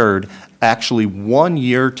aired actually 1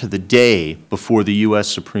 year to the day before the U.S.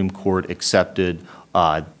 Supreme Court accepted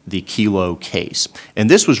the Kelo case. And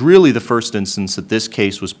this was really the first instance that this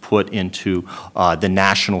case was put into the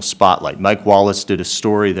national spotlight. Mike Wallace did a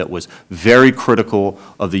story that was very critical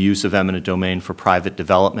of the use of eminent domain for private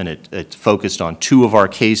development. It focused on 2 of our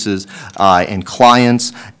cases and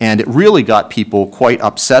clients, and it really got people quite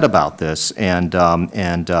upset about this. And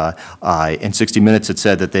in 60 Minutes it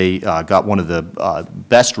said that they got one of the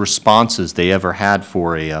best responses they ever had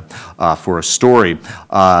for a story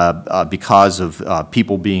because of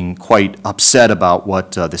people being quite upset about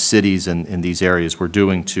what the cities in these areas were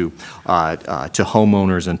doing to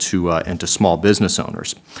homeowners and to small business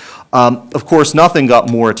owners. Of course, nothing got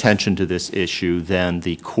more attention to this issue than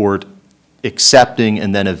the court accepting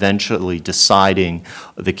and then eventually deciding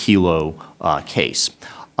the Kelo case.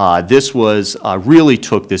 This was really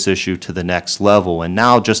took this issue to the next level, and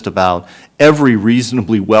now just about every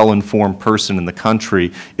reasonably well-informed person in the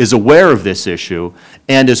country is aware of this issue,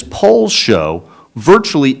 and as polls show,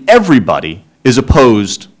 virtually everybody is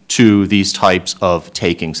opposed to these types of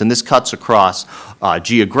takings. And this cuts across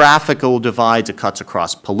geographical divides, it cuts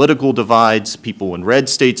across political divides. People in red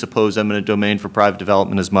states oppose eminent domain for private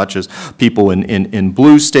development as much as people in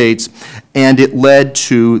blue states. And it led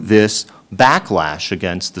to this backlash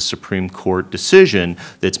against the Supreme Court decision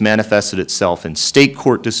that's manifested itself in state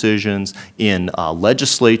court decisions, in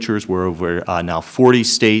legislatures where over now 40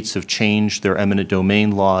 states have changed their eminent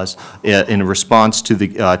domain laws in response to the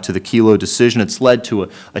Kelo decision. It's led to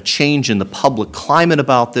a change in the public climate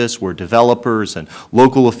about this, where developers and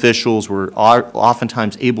local officials were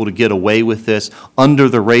oftentimes able to get away with this under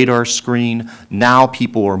the radar screen. Now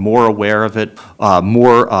people are more aware of it,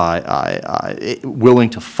 more willing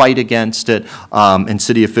to fight against it, and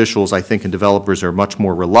city officials, I think, and developers are much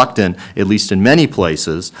more reluctant, at least in many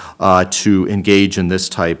places, to engage in this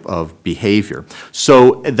type of behavior.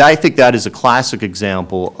 So I think that is a classic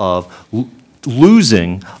example of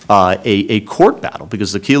losing a court battle,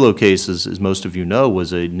 because the Kelo case, as most of you know,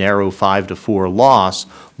 was a narrow 5-4 loss,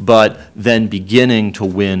 but then beginning to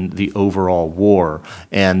win the overall war.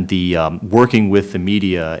 And the working with the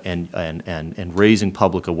media and raising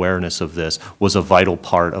public awareness of this was a vital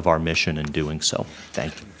part of our mission in doing so.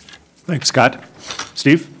 Thank you. Thanks, Scott.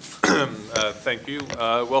 Steve? Thank you.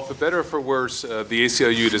 Well, for better or for worse, the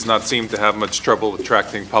ACLU does not seem to have much trouble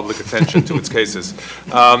attracting public attention to its cases.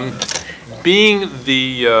 Being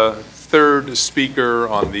the third speaker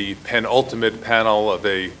on the penultimate panel of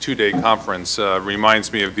a two-day conference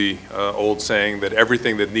reminds me of the old saying that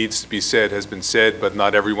everything that needs to be said has been said, but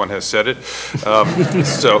not everyone has said it.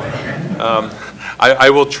 I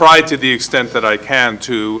will try to the extent that I can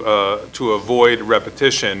to avoid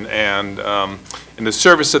repetition, and in the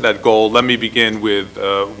service of that goal, let me begin with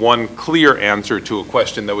one clear answer to a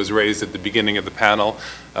question that was raised at the beginning of the panel,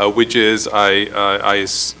 which is I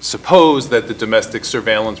suppose that the domestic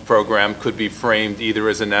surveillance program could be framed either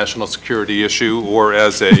as a national security issue or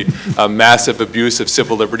as a massive abuse of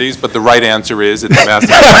civil liberties, but the right answer is it's a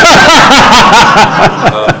massive abuse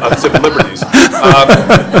of civil liberties.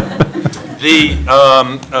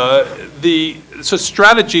 So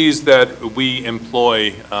strategies that we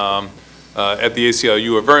employ at the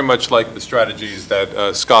ACLU are very much like the strategies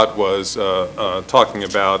that Scott was talking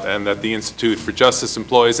about and that the Institute for Justice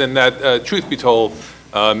employs, and that, truth be told,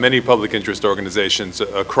 many public interest organizations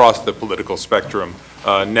across the political spectrum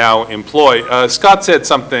now employ. Scott said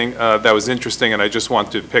something that was interesting, and I just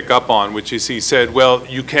want to pick up on, which is he said, well,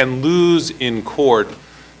 you can lose in court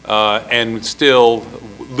and still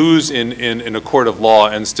lose in a court of law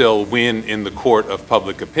and still win in the court of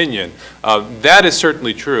public opinion. That is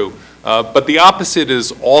certainly true. But the opposite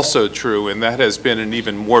is also true, and that has been an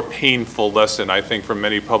even more painful lesson, I think, for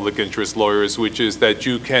many public interest lawyers, which is that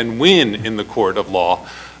you can win in the court of law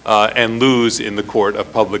and lose in the court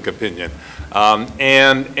of public opinion.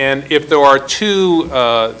 And if there are two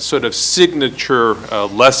sort of signature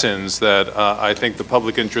lessons that I think the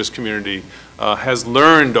public interest community has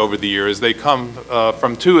learned over the years, they come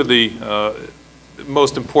from two of the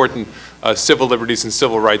most important civil liberties and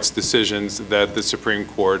civil rights decisions that the Supreme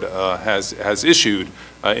Court has issued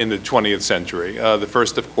in the 20th century. The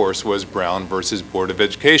first, of course, was Brown versus Board of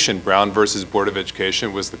Education. Brown versus Board of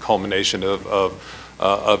Education was the culmination of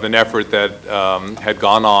an effort that had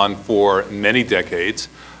gone on for many decades.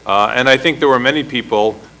 And I think there were many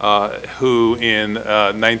people who in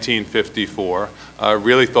 1954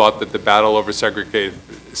 really thought that the battle over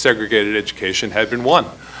segregated education had been won.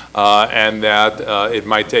 And that it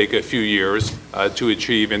might take a few years to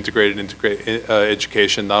achieve integrated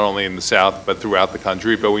education not only in the South but throughout the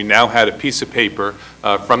country. But we now had a piece of paper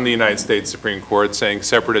from the United States Supreme Court saying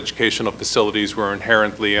separate educational facilities were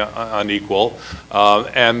inherently unequal,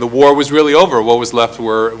 and the war was really over. What was left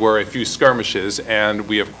were a few skirmishes, and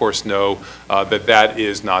we of course know that that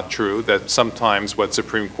is not true, that sometimes what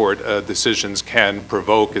Supreme Court decisions can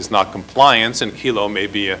provoke is not compliance, and Kelo may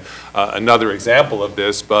be another example of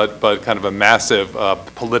this, but kind of a massive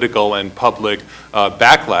political and public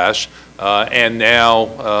backlash. And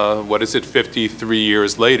now, what is it, 53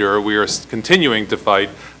 years later, we are continuing to fight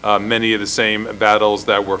many of the same battles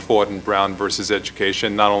that were fought in Brown versus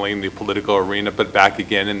Education, not only in the political arena, but back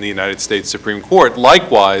again in the United States Supreme Court.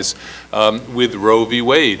 Likewise, with Roe v.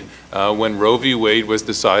 Wade. When Roe v. Wade was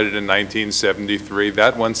decided in 1973,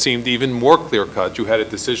 that one seemed even more clear-cut. You had a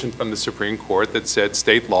decision from the Supreme Court that said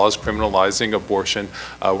state laws criminalizing abortion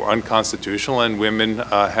were unconstitutional, and women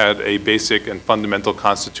had a basic and fundamental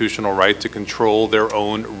constitutional right to control their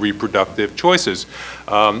own reproductive choices.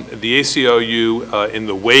 The ACLU, in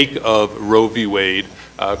the wake of Roe v. Wade,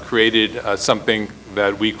 created something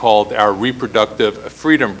that we called our Reproductive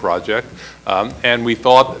Freedom Project, And we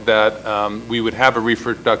thought that we would have a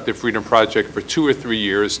reproductive freedom project for 2 or 3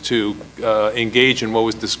 years to engage in what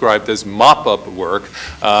was described as mop-up work,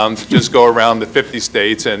 to just go around the 50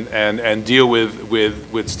 states and deal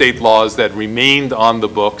with state laws that remained on the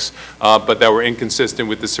books, but that were inconsistent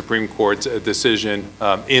with the Supreme Court's decision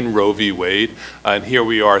in Roe v. Wade. And here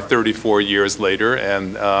we are 34 years later,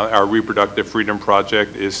 and our reproductive freedom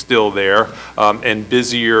project is still there, and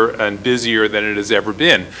busier than it has ever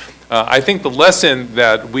been. I think the lesson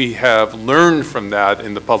that we have learned from that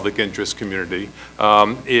in the public interest community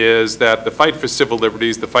is that the fight for civil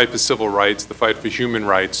liberties, the fight for civil rights, the fight for human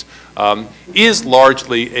rights is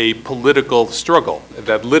largely a political struggle.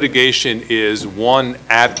 That litigation is one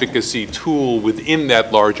advocacy tool within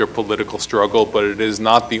that larger political struggle, but it is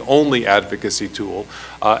not the only advocacy tool.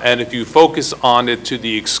 And if you focus on it to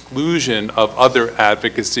the exclusion of other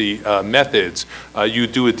advocacy methods, you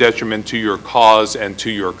do a detriment to your cause and to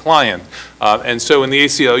your client. And so in the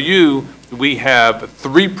ACLU, we have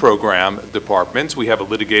 3 program departments. We have a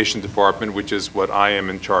litigation department, which is what I am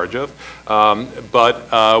in charge of,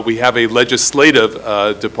 but we have a legislative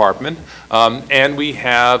department, and we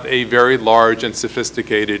have a very large and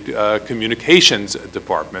sophisticated communications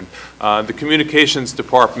department. The communications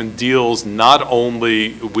department deals not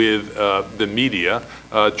only with the media,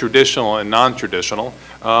 traditional and non-traditional,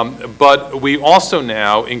 but we also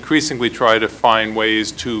now increasingly try to find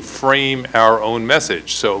ways to frame our own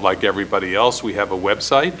message. So like everybody else, we have a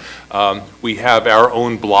website. We have our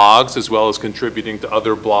own blogs, as well as contributing to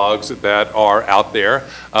other blogs that are out there.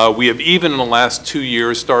 We have even in the last 2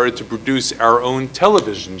 years started to produce our own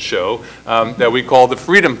television show that we call the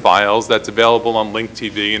Freedom Files, that's available on Link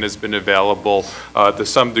TV and has been available to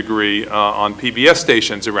some degree on PBS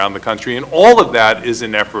stations around the country. And all of that is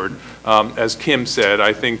an effort, as Kim said,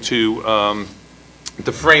 I think to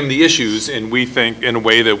frame the issues in a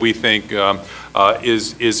way that we think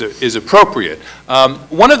is appropriate.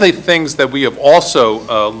 One of the things that we have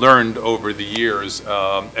also learned over the years,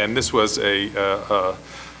 and this was a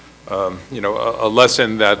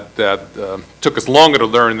lesson that took us longer to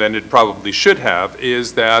learn than it probably should have,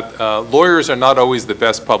 is that lawyers are not always the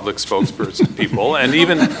best public spokesperson people, and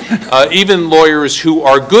even lawyers who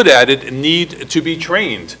are good at it need to be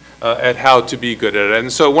trained at how to be good at it.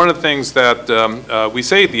 And so one of the things that we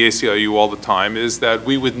say at the ACLU all the time is that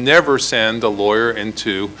we would never send a lawyer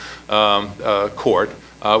into court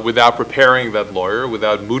without preparing that lawyer,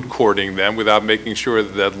 without moot courting them, without making sure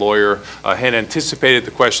that that lawyer had anticipated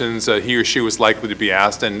the questions he or she was likely to be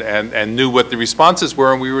asked and knew what the responses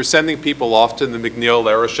were. And we were sending people off to the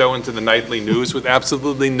McNeil-Lehrer show and to the nightly news with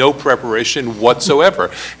absolutely no preparation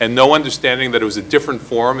whatsoever, and no understanding that it was a different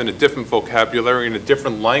form and a different vocabulary and a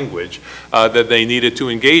different language that they needed to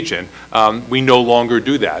engage in. We no longer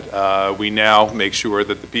do that. We now make sure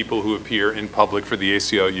that the people who appear in public for the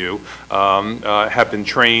ACLU have been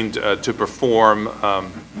trained to perform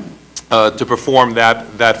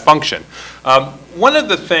that function. One of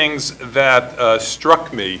the things that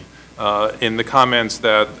struck me in the comments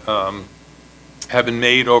that have been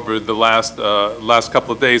made over the last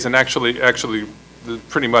couple of days, and actually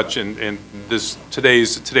pretty much in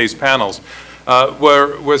today's panels,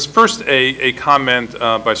 was first a comment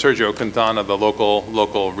by Sergio Quintana, the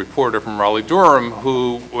local reporter from Raleigh-Durham,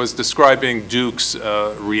 who was describing Duke's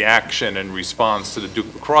reaction and response to the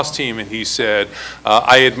Duke lacrosse team, and he said,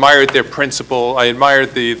 I admired their principle, I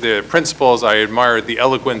admired the principles, I admired the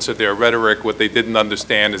eloquence of their rhetoric. What they didn't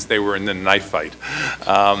understand is they were in a knife fight.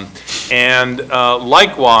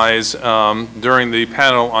 Likewise, during the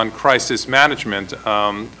panel on crisis management,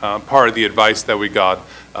 part of the advice that we got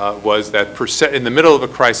was that in the middle of a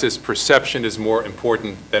crisis, perception is more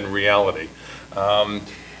important than reality.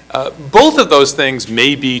 Both of those things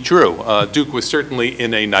may be true. Duke was certainly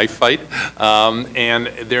in a knife fight, and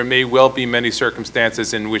there may well be many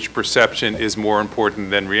circumstances in which perception is more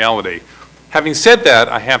important than reality. Having said that,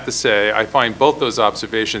 I have to say I find both those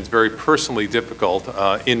observations very personally difficult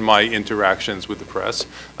in my interactions with the press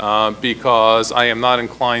because I am not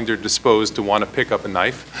inclined or disposed to want to pick up a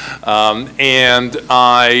knife, and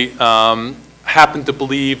I happen to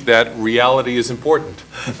believe that reality is important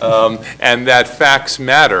and that facts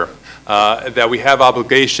matter. That we have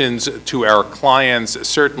obligations to our clients,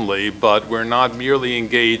 certainly, but we're not merely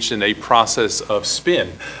engaged in a process of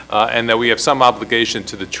spin, and that we have some obligation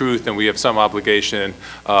to the truth, and we have some obligation,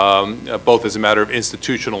 both as a matter of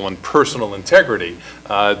institutional and personal integrity,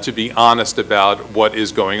 to be honest about what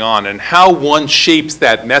is going on. And how one shapes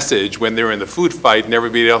that message when they're in the food fight and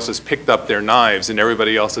everybody else has picked up their knives and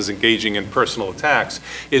everybody else is engaging in personal attacks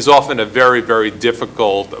is often a very, very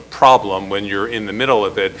difficult problem when you're in the middle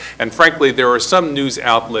of it. And frankly, there are some news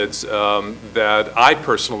outlets that I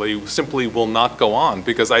personally simply will not go on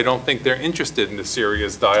because I don't think they're interested in a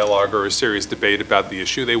serious dialogue or a serious debate about the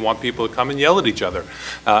issue. They want people to come and yell at each other.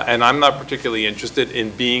 And I'm not particularly interested in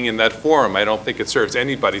being in that forum. I don't think it serves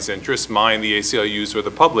anybody's interest, mine, the ACLU's, or the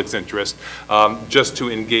public's interest, just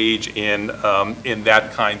to engage in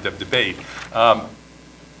that kind of debate.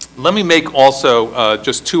 Let me make also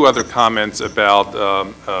just two other comments about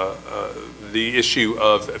the issue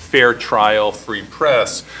of fair trial, free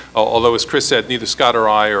press, although as Chris said, neither Scott or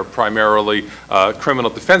I are primarily criminal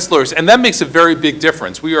defense lawyers, and that makes a very big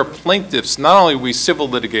difference. We are plaintiffs, not only are we civil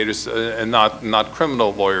litigators and not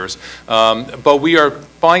criminal lawyers, but we are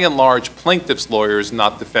by and large plaintiffs lawyers,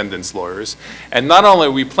 not defendants lawyers. And not only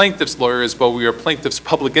are we plaintiffs lawyers, but we are plaintiffs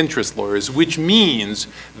public interest lawyers, which means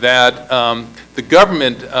that the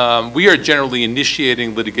government, we are generally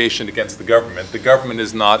initiating litigation against the government. The government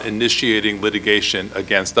is not initiating litigation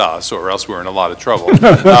against us, or else we're in a lot of trouble.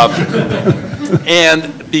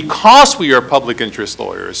 And because we are public interest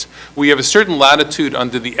lawyers, we have a certain latitude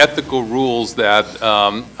under the ethical rules that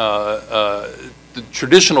the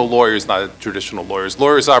traditional lawyers, not traditional lawyers,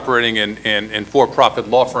 lawyers operating in for-profit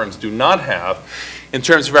law firms do not have in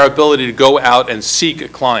terms of our ability to go out and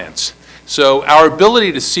seek clients. So our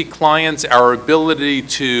ability to seek clients, our ability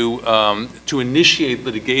to initiate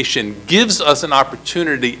litigation gives us an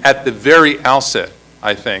opportunity at the very outset,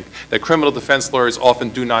 I think, that criminal defense lawyers often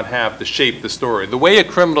do not have to shape the story. The way a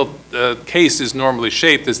criminal case is normally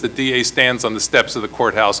shaped is the DA stands on the steps of the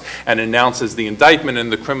courthouse and announces the indictment,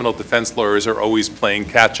 and the criminal defense lawyers are always playing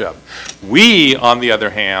catch-up. We, on the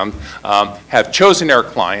other hand, have chosen our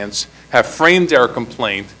clients, have framed our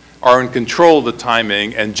complaint, are in control of the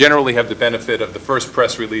timing, and generally have the benefit of the first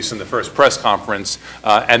press release and the first press conference,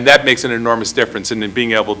 and that makes an enormous difference in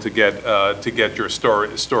being able to get your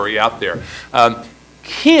story out there.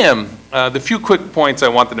 Kim, the few quick points I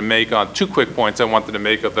wanted to make on, two quick points I wanted to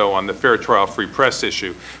make, though, on the fair trial, free press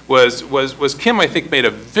issue, was Kim, I think, made a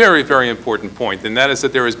very, very important point, and that is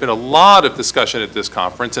that there has been a lot of discussion at this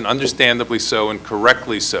conference, and understandably so and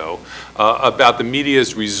correctly so, about the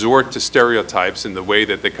media's resort to stereotypes in the way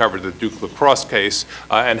that they covered the Duke lacrosse case,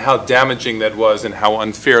 and how damaging that was and how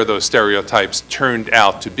unfair those stereotypes turned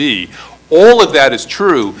out to be. All of that is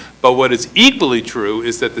true, but what is equally true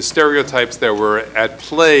is that the stereotypes that were at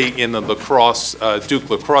play in the Duke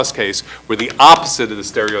lacrosse case were the opposite of the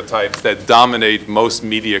stereotypes that dominate most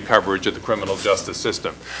media coverage of the criminal justice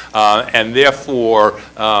system. And therefore,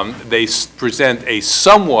 they present a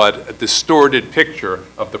somewhat distorted picture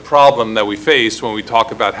of the problem that we face when we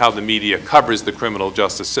talk about how the media covers the criminal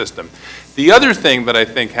justice system. The other thing that I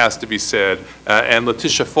think has to be said, and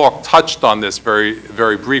Letitia Falk touched on this very,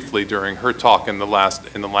 very briefly during her talk in the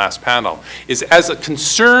last panel, is as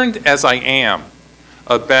concerned as I am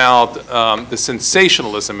about the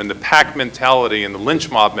sensationalism and the pack mentality and the lynch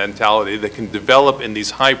mob mentality that can develop in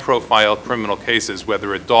these high-profile criminal cases,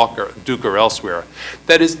 whether at Duke or elsewhere,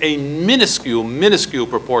 that is a minuscule, minuscule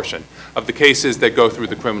proportion of the cases that go through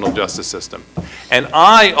the criminal justice system. And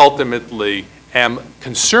I ultimately am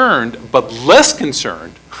concerned, but less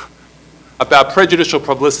concerned, about prejudicial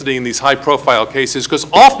publicity in these high-profile cases, because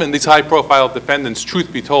often these high-profile defendants,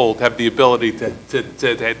 truth be told, have the ability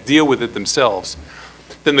to deal with it themselves,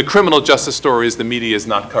 than the criminal justice stories the media is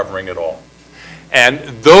not covering at all. And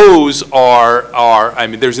those I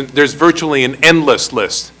mean, there's virtually an endless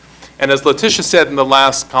list. And as Letitia said in the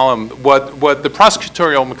last column, what the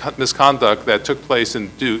prosecutorial misconduct that took place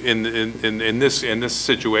in this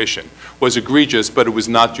situation was egregious, but it was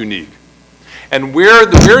not unique. And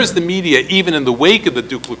where is the media, even in the wake of the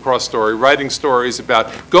Duke lacrosse story, writing stories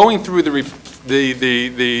about going through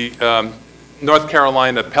the North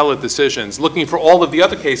Carolina appellate decisions, looking for all of the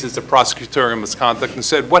other cases of prosecutorial misconduct, and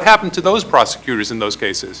said, what happened to those prosecutors in those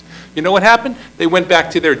cases? You know what happened? They went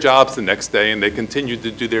back to their jobs the next day, and they continued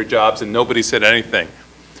to do their jobs, and nobody said anything.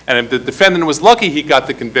 And if the defendant was lucky, he got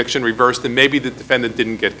the conviction reversed, and maybe the defendant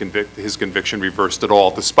didn't get his conviction reversed at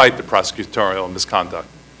all, despite the prosecutorial misconduct.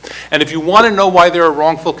 And if you want to know why there are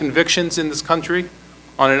wrongful convictions in this country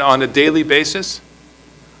on a daily basis,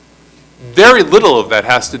 very little of that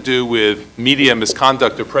has to do with media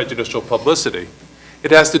misconduct or prejudicial publicity.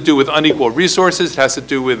 It has to do with unequal resources. It has to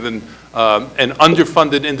do with an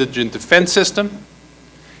underfunded indigent defense system.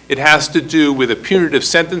 It has to do with a punitive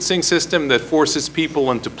sentencing system that forces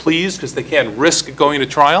people into pleas because they can't risk going to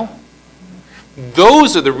trial.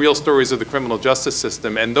 those are the real stories of the criminal justice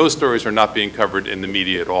system, and those stories are not being covered in the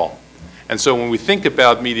media at all. And so when we think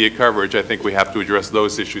about media coverage, I think we have to address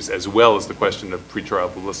those issues as well as the question of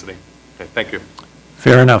pretrial publicity. Okay, thank you.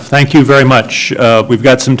 Fair enough. Thank you very much. We've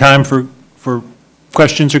got some time for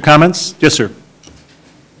questions or comments. Yes, sir.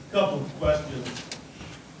 A couple of questions.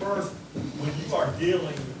 First, when you are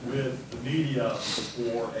dealing with the media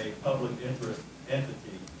for a public interest entity,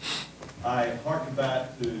 I harken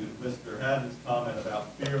back to Mr. Haddon's comment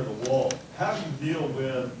about fear of the wall. How do you deal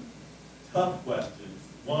with tough questions,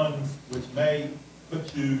 ones which may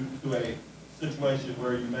put you to a situation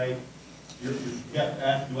where you have to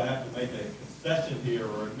ask, do I have to make a concession here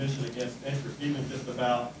or admission against interest, even just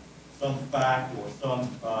about some fact or some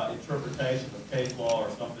interpretation of case law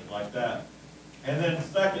or something like that? And then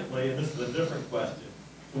secondly, and this is a different question,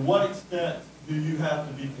 to what extent do you have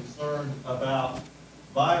to be concerned about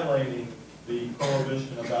violating the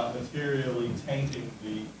prohibition about materially tainting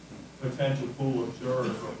the potential pool of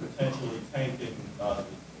jurors or potentially tainting the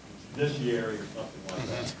judiciary or something like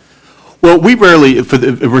that? Well, we rarely,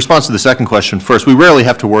 in response to the second question first, we rarely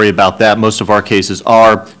have to worry about that. Most of our cases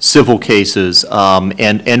are civil cases,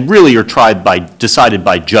 and really are decided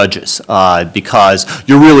by judges, because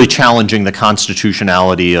you're really challenging the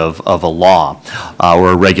constitutionality of a law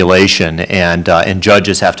or a regulation, and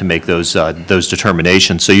judges have to make those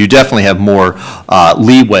determinations. So you definitely have more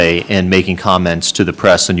leeway in making comments to the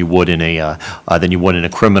press than you would in a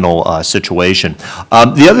criminal situation.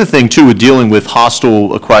 The other thing too, with dealing with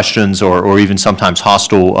hostile questions or even sometimes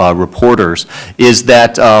hostile reporters, is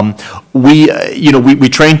that we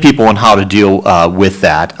train people on how to deal with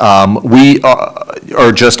that. We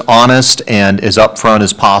are just honest and as upfront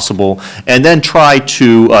as possible, and then try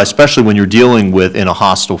to, especially when you're dealing with in a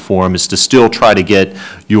hostile forum, is to still try to get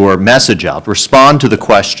your message out. Respond to the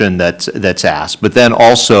question that's asked, but then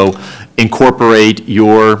also incorporate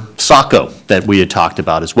your SACO that we had talked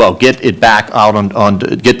about as well. Get it back out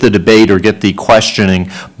get the debate or get the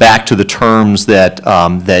questioning back to the terms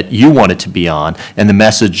that you want it to be on and the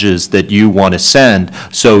messages that you want to send,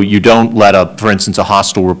 so you don't let for instance, a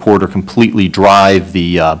hostile reporter completely drive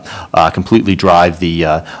the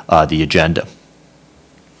agenda.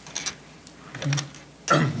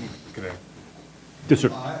 Yes,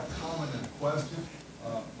 sir. I have a comment and a question.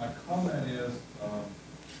 My comment is,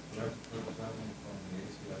 representing from the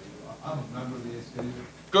ACLU. I'm a member of the ACLU.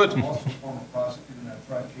 Good. I'm also a former prosecutor, and I've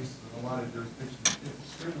tried cases in a lot of jurisdictions. It's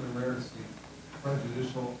extremely rare to see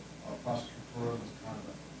prejudicial prosecutorial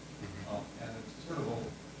misconduct. And it's sort of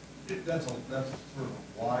that's a sort of a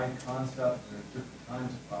wide concept, and there are different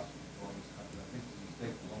kinds of prosecutorial misconduct. I think it's a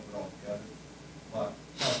mistake to lump it all together. But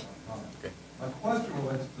that's my comment. Okay. My question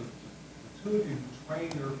relates to the two of you who train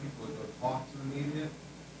your people to go talk to the media.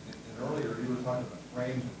 And earlier you were talking about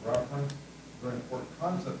frames of reference, very important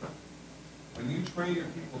concept. When you train your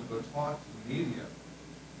people to go talk to the media,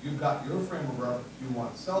 you've got your frame of reference you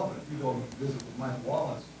want to sell, but if you go and visit with Mike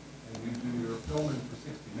Wallace and you do your filming for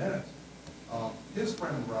 60 minutes, his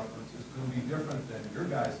frame of reference is going to be different than your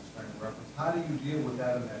guys' frame of reference. How do you deal with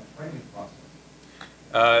that in that training process?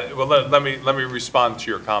 Well, let me respond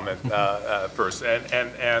to your comment first,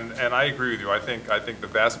 and I agree with you. I think the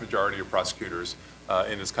vast majority of prosecutors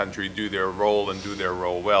in this country do their role and do their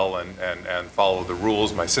role well and follow the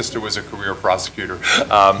rules. My sister was a career prosecutor.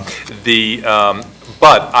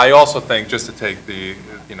 But I also think, just to take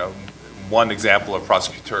one example of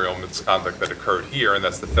prosecutorial misconduct that occurred here, and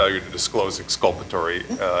that's the failure to disclose exculpatory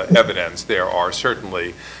evidence. There are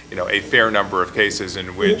certainly, a fair number of cases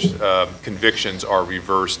in which convictions are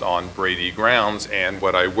reversed on Brady grounds, and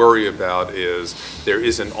what I worry about is there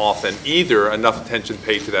isn't often either enough attention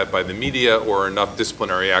paid to that by the media or enough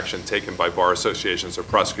disciplinary action taken by bar associations or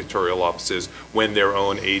prosecutorial offices when their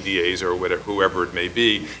own ADAs or whoever it may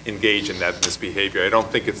be engage in that misbehavior. I don't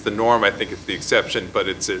think it's the norm. I think it's the exception, but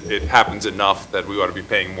it happens enough that we ought to be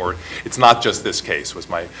paying more. It's not just this case. Was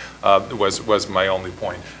my only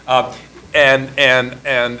point.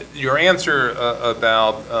 And your answer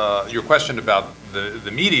about your question about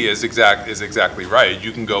the media is exactly right.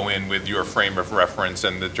 You can go in with your frame of reference,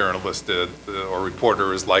 and the journalist or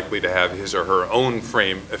reporter is likely to have his or her own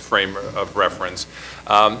frame of reference.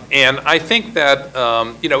 And I think that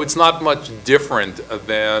it's not much different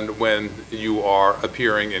than when you are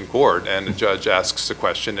appearing in court and a judge asks a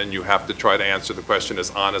question and you have to try to answer the question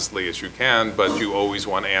as honestly as you can, but you always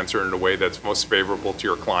want to answer in a way that's most favorable to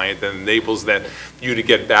your client and enables you to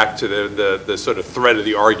get back to the sort of thread of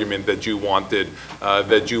the argument that you wanted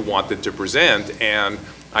to present. And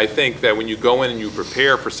I think that when you go in and you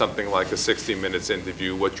prepare for something like a 60 minutes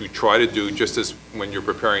interview, what you try to do, just as when you're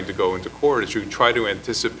preparing to go into court, is you try to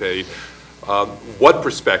anticipate what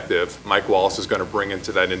perspective Mike Wallace is going to bring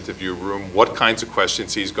into that interview room, what kinds of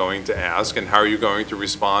questions he's going to ask, and how are you going to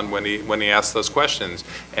respond when he asks those questions.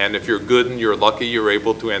 And if you're good and you're lucky, you're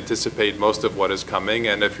able to anticipate most of what is coming,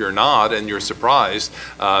 and if you're not and you're surprised,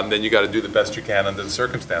 then you got to do the best you can under the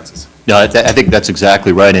circumstances. No, I think that's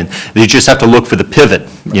exactly right, and you just have to look for the pivot.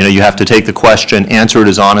 You know, you have to take the question, answer it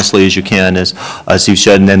as honestly as you can, as you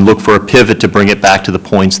said, and then look for a pivot to bring it back to the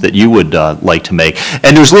points that you would like to make.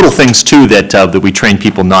 And there's little things too that we train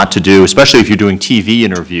people not to do, especially if you're doing TV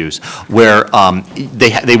interviews, where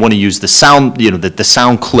they want to use the sound, you know, the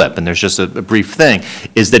sound clip, and there's just a brief thing,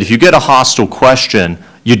 is that if you get a hostile question,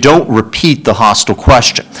 you don't repeat the hostile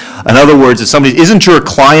question. In other words, if somebody, isn't your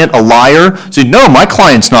client a liar? Say, no, my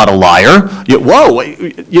client's not a liar.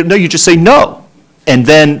 You just say no. And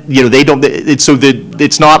then, you know, they don't, so that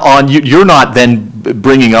it's not on, you're not then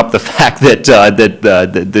bringing up the fact that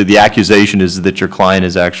the accusation is that your client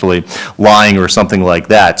is actually lying or something like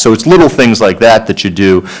that. So it's little things like that that you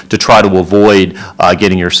do to try to avoid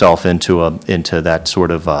getting yourself into that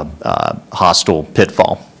sort of hostile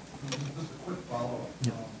pitfall. Just a quick follow-up.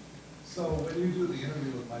 So when you do the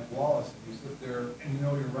interview with Mike Wallace, and you sit there and you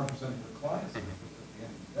know you're representing your clients at the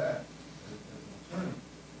end of the day as an attorney,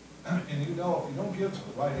 and you know if you don't give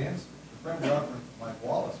the right answer, the frame of reference Mike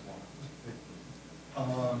Wallace wants,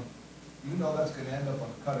 you know that's going to end up on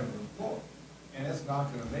the cutting room floor, and it's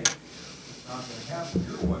not going to make it. It's not going to happen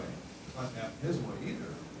your way. It's not going to happen his way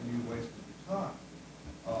either, and you wasted your time.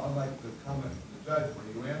 Unlike the comment from the judge where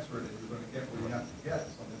you answer it and you're going to get where you have to get,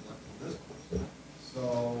 something like this course.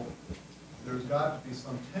 So there's got to be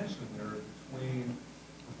some tension there between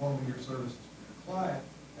performing your services for your client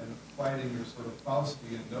and fighting your sort of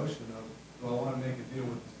Faustian notion of, well, I want to make a deal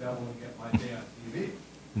with this devil and get my day on TV.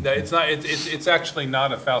 No, it's not. It's actually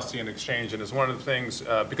not a Faustian exchange, and it's one of the things,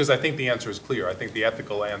 because I think the answer is clear. I think the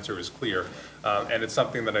ethical answer is clear, and it's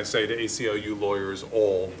something that I say to ACLU lawyers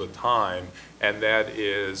all the time, and that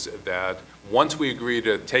is that once we agree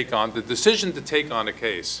to take on, the decision to take on a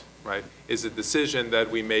case, right, is a decision that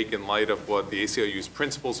we make in light of what the ACLU's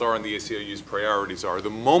principles are and the ACLU's priorities are. The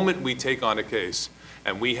moment we take on a case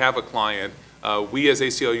and we have a client, we as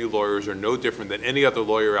ACLU lawyers are no different than any other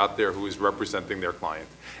lawyer out there who is representing their client.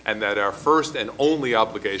 And that our first and only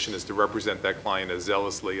obligation is to represent that client as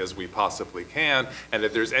zealously as we possibly can. And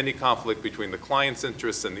if there's any conflict between the client's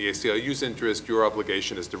interests and the ACLU's interest, your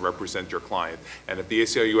obligation is to represent your client. And if the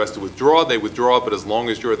ACLU has to withdraw, they withdraw, but as long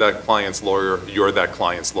as you're that client's lawyer, you're that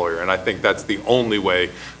client's lawyer. And I think that's the only way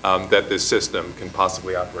that this system can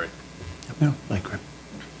possibly operate. No, I agree.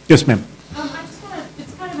 Yes, ma'am. I just want to,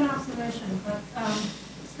 it's kind of an observation, but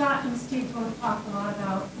Scott and Steve both talked a lot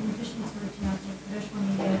about, in addition to reaching out to traditional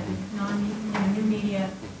media and new media,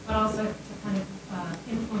 but also to kind of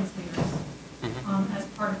influence leaders as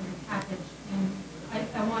part of your package. And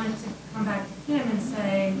I wanted to come back to him and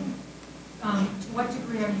say, to what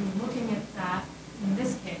degree are you looking at that in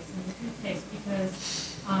this case, in the Duke case?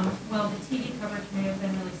 Because while the TV coverage may have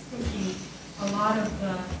been really stinky, a lot of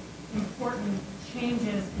the important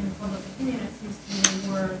changes in public opinion, it seems to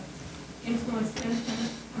me, were influenced, and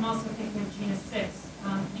I'm also thinking of Gina 6.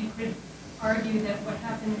 You could argue that what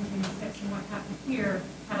happened in Gina 6 and what happened here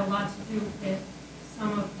had a lot to do with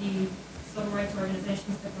some of the civil rights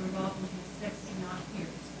organizations that were involved in Gina 6 and not here.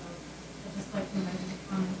 So I'd just like to make a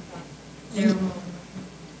comment about their role.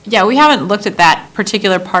 Yeah, we haven't looked at that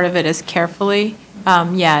particular part of it as carefully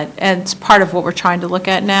yet, and it's part of what we're trying to look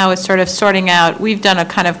at now is sort of sorting out, we've done a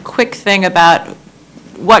kind of quick thing about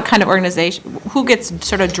what kind of organization, who gets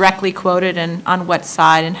sort of directly quoted and on what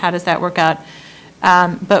side, and how does that work out.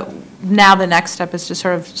 But now the next step is to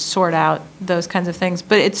sort of sort out those kinds of things.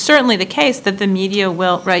 But it's certainly the case that the media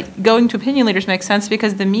will, right, going to opinion leaders makes sense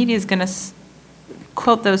because the media is going to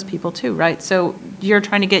quote those people too, right? So you're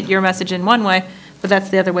trying to get your message in one way, but that's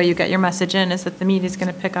the other way you get your message in, is that the media is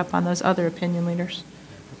going to pick up on those other opinion leaders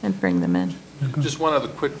and bring them in. Just one other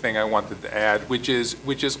quick thing I wanted to add, which is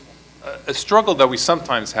a struggle that we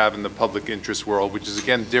sometimes have in the public interest world, which is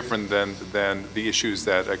again different than the issues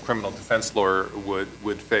that a criminal defense lawyer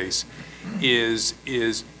would face,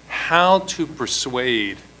 is how to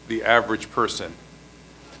persuade the average person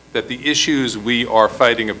that the issues we are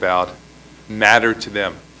fighting about matter to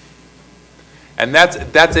them. And that's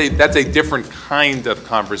a different kind of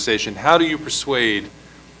conversation. How do you persuade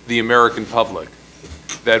the American public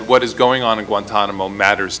that what is going on in Guantanamo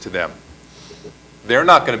matters to them? They're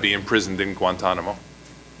not going to be imprisoned in Guantanamo.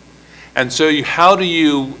 And so how do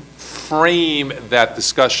you frame that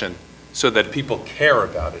discussion so that people care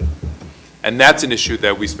about it? And that's an issue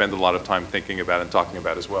that we spend a lot of time thinking about and talking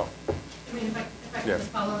about as well. I mean, if I could just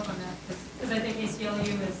follow up on that, because I think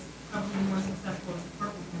ACLU is probably more successful as a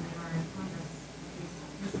partner than they are in Congress, at least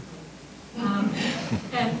physically.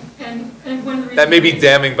 And one of the reasons... That may be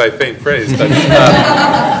damning by faint praise, but...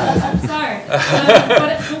 Sorry.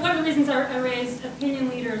 But one of the reasons I raised opinion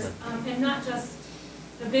leaders, and not just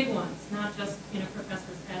the big ones, not just,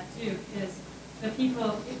 professors at Duke, is the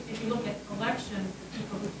people, if you look at elections, the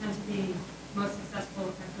people who tend to be most successful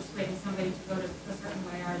at persuading somebody to vote a certain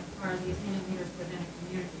way are the opinion leaders within a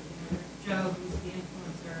community. Joe, who's the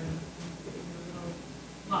influencer in the little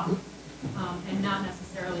block, and not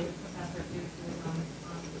necessarily the professor at Duke who is on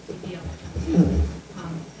TV elections.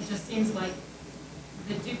 It just seems like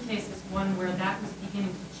the Duke case is one where that was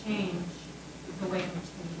beginning to change the way in which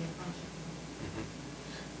the media functions.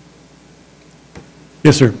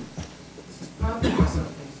 Yes, sir. This is probably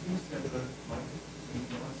something you said, but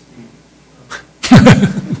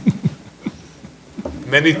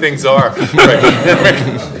Many things are. Right. There's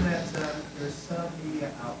some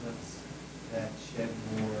media outlets that shed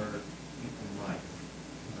more equal life.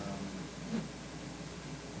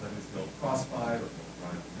 Whether it's the old Crossfire or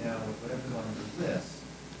Right Now or whatever's on the list.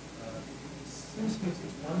 It seems to me it's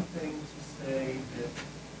one thing to say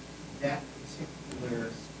that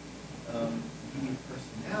particular media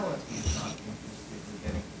personality is not interested in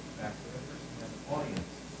getting back to that person as an audience.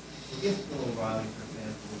 So if Bill O'Reilly, for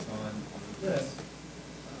example, was on the list,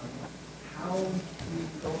 how do you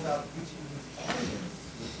go about reaching his audience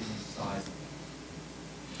within the size of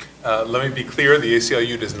it? Let me be clear, the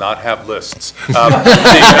ACLU does not have lists.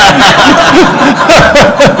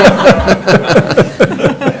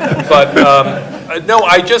 But no,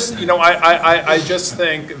 I just, I just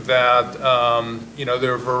think that,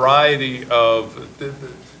 there are a variety of,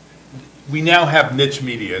 we now have niche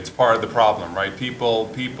media. It's part of the problem, right? People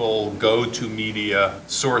go to media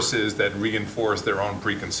sources that reinforce their own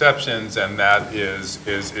preconceptions, and that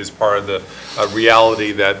is part of the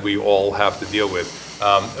reality that we all have to deal with.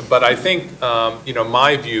 But I think,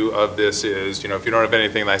 my view of this is, if you don't have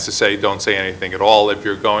anything nice to say, don't say anything at all. If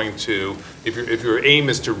you're going to, if your aim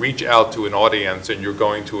is to reach out to an audience and you're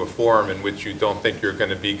going to a forum in which you don't think you're going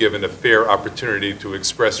to be given a fair opportunity to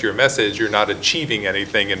express your message, you're not achieving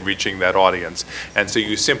anything in reaching that audience. And so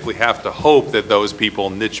you simply have to hope that those people,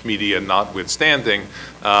 niche media notwithstanding,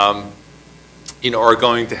 are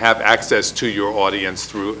going to have access to your audience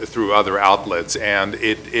through other outlets. And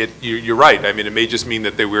you're right. I mean, it may just mean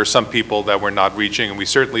that there were some people that we're not reaching, and we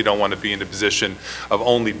certainly don't want to be in a position of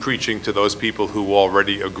only preaching to those people who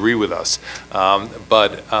already agree with us. I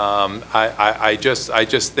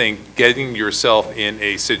just think getting yourself in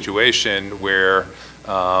a situation where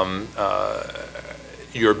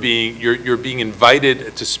you're being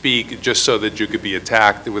invited to speak just so that you could be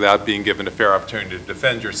attacked without being given a fair opportunity to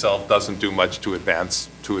defend yourself doesn't do much to advance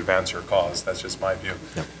your cause. That's just my view.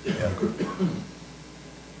 Yep. Yeah.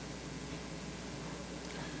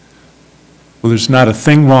 Well, there's not a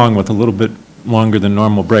thing wrong with a little bit longer than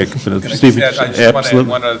normal break. But Steve, I just want to add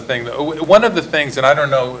one other thing. One of the things, and I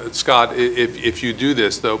don't know, Scott, if you do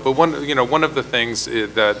this though, but one of the things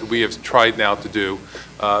that we have tried now to do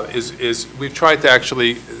is we've tried to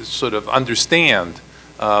actually sort of understand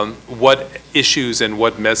what issues and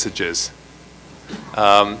what messages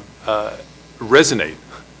resonate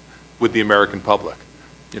with the American public.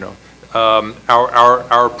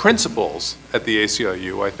 Our principles at the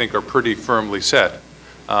ACLU, I think, are pretty firmly set.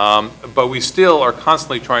 But we still are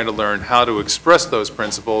constantly trying to learn how to express those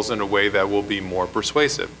principles in a way that will be more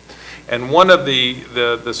persuasive. And one of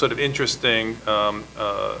the sort of interesting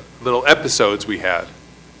little episodes we had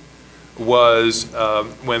was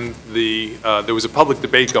when there was a public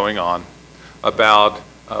debate going on about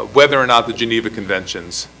whether or not the Geneva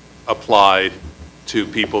Conventions applied to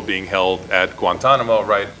people being held at Guantanamo,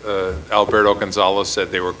 right? Alberto Gonzales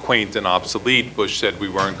said they were quaint and obsolete. Bush said we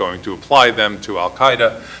weren't going to apply them to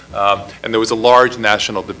Al-Qaeda. And there was a large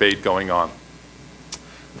national debate going on.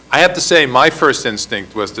 I have to say, my first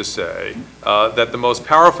instinct was to say that the most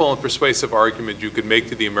powerful and persuasive argument you could make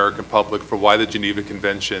to the American public for why the Geneva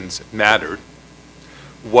Conventions mattered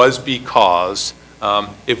was because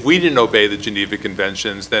if we didn't obey the Geneva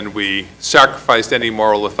Conventions, then we sacrificed any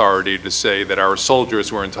moral authority to say that our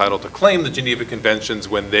soldiers were entitled to claim the Geneva Conventions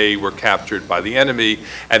when they were captured by the enemy,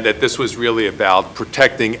 and that this was really about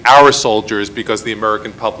protecting our soldiers because the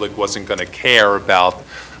American public wasn't going to care about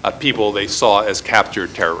people they saw as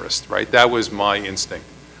captured terrorists, right? That was my instinct.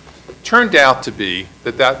 Turned out to be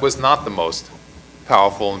that that was not the most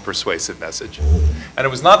powerful and persuasive message. And it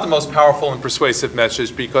was not the most powerful and persuasive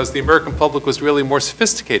message because the American public was really more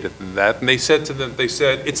sophisticated than that. And they said to them,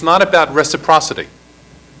 it's not about reciprocity.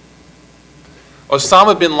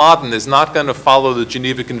 Osama bin Laden is not going to follow the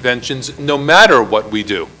Geneva Conventions no matter what we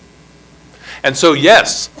do. And so,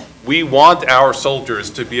 yes, we want our soldiers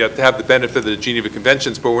to have the benefit of the Geneva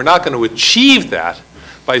Conventions, but we're not going to achieve that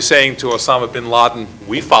by saying to Osama bin Laden,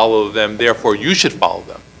 we follow them, therefore you should follow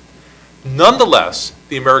them. Nonetheless,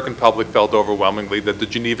 the American public felt overwhelmingly that the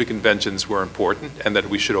Geneva Conventions were important and that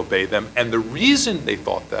we should obey them. And the reason they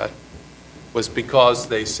thought that was because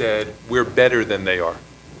they said, we're better than they are.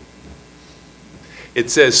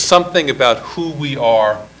 It says something about who we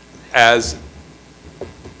are as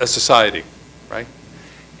a society, right?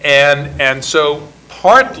 And so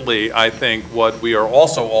partly, I think, what we are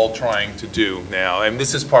also all trying to do now, and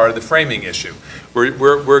this is part of the framing issue,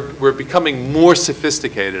 we're becoming more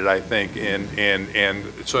sophisticated, I think,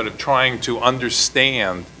 in sort of trying to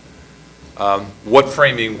understand what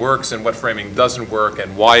framing works and what framing doesn't work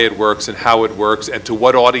and why it works and how it works and to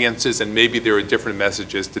what audiences, and maybe there are different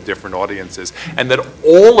messages to different audiences. And that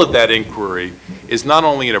all of that inquiry is not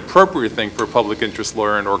only an appropriate thing for a public interest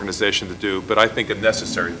lawyer and organization to do, but I think a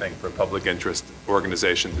necessary thing for a public interest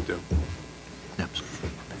organization to do.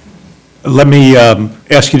 Let me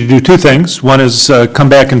ask you to do two things. One is come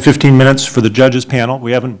back in 15 minutes for the judges panel.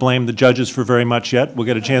 We haven't blamed the judges for very much yet. We'll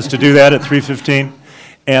get a chance to do that at 3:15.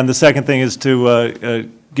 And the second thing is to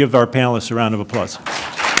give our panelists a round of applause.